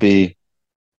 There wouldn't be,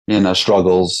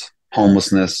 struggles,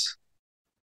 homelessness.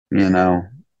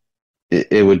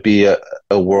 It would be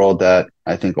a world that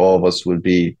I think all of us would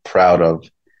be proud of,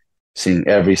 seeing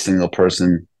every single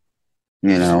person,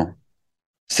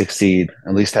 succeed,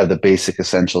 at least have the basic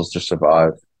essentials to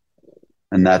survive.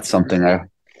 And that's something I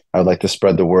would like to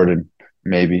spread the word, and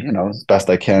maybe, as best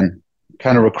I can,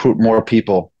 kind of recruit more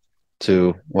people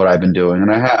to what I've been doing.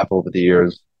 And I have over the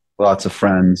years, lots of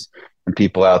friends and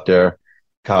people out there,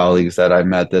 colleagues that I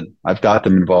met, that I've got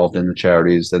them involved in the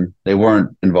charities and they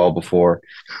weren't involved before,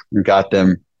 and got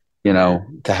them,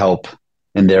 to help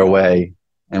in their way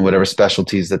and whatever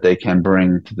specialties that they can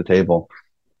bring to the table.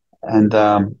 And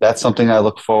that's something I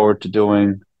look forward to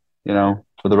doing,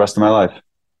 for the rest of my life.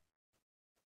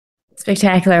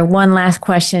 Spectacular. One last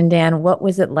question, Dan. What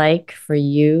was it like for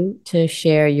you to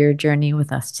share your journey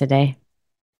with us today?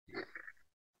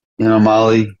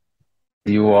 Molly,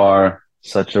 you are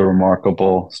such a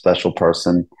remarkable, special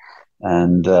person.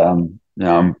 And,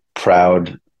 I'm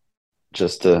proud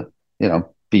just to,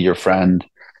 be your friend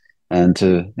and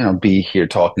to, be here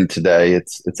talking today.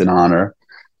 It's an honor.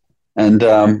 And,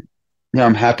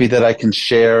 I'm happy that I can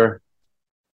share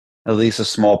at least a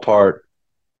small part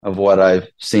of what I've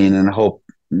seen, and I hope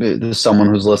there's someone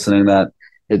who's listening that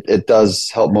it does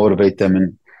help motivate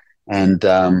them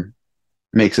and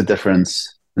makes a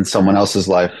difference in someone else's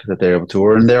life that they're able to,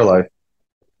 or in their life.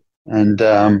 And,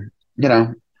 I'm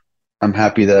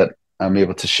happy that I'm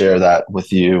able to share that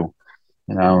with you,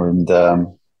 and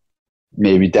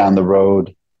maybe down the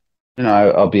road,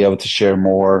 I'll be able to share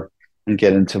more and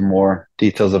get into more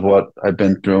details of what I've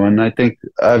been through. And I think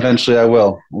eventually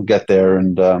we'll get there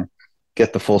and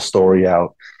get the full story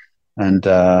out. And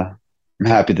I'm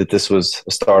happy that this was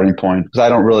a starting point, because I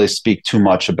don't really speak too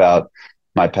much about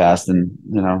my past. And,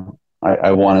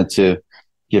 I wanted to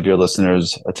give your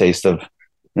listeners a taste of,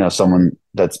 someone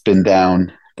that's been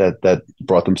down, that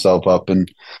brought themselves up. And,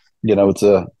 it's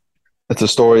a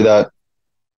story that,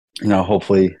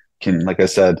 hopefully can, like I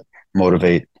said,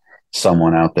 motivate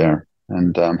someone out there.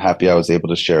 And I'm happy I was able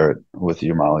to share it with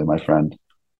you, Molly, my friend.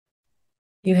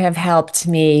 You have helped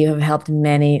me. You have helped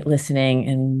many listening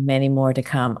and many more to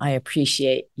come. I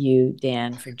appreciate you,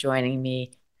 Dan, for joining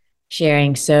me,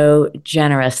 sharing so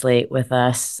generously with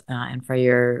us, and for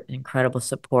your incredible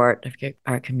support of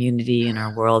our community and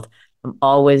our world. I'm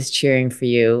always cheering for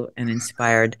you and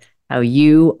inspired how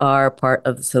you are part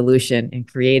of the solution in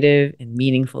creative and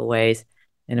meaningful ways.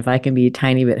 And if I can be a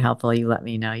tiny bit helpful, you let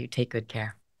me know. You take good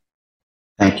care.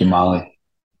 Thank you, Molly.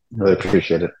 Really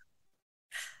appreciate it.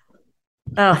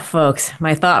 Oh, folks,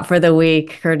 my thought for the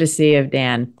week, courtesy of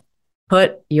Dan.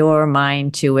 Put your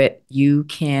mind to it. You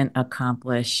can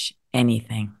accomplish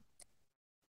anything.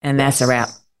 And that's a wrap.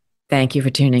 Thank you for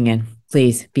tuning in.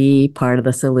 Please be part of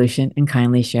the solution and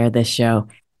kindly share this show.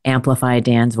 Amplify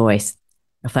Dan's voice.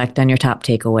 Reflect on your top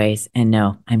takeaways, and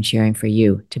know I'm cheering for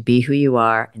you to be who you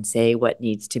are and say what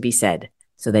needs to be said,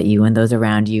 so that you and those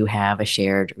around you have a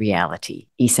shared reality,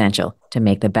 essential to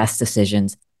make the best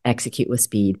decisions, execute with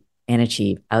speed, and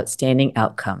achieve outstanding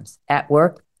outcomes at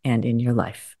work and in your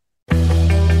life.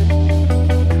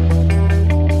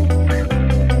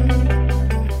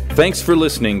 Thanks for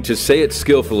listening to Say It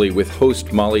Skillfully with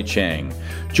host Molly Chang.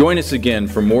 Join us again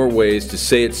for more ways to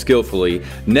say it skillfully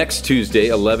next Tuesday,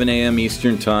 11 a.m.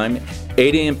 Eastern Time,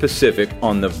 8 a.m. Pacific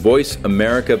on the Voice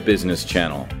America Business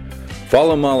Channel.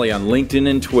 Follow Molly on LinkedIn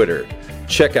and Twitter.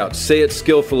 Check out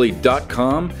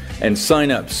sayitskillfully.com and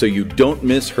sign up so you don't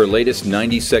miss her latest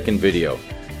 90-second video.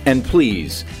 And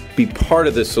please, be part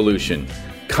of the solution.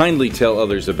 Kindly tell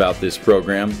others about this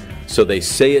program so they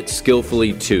say it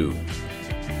skillfully too.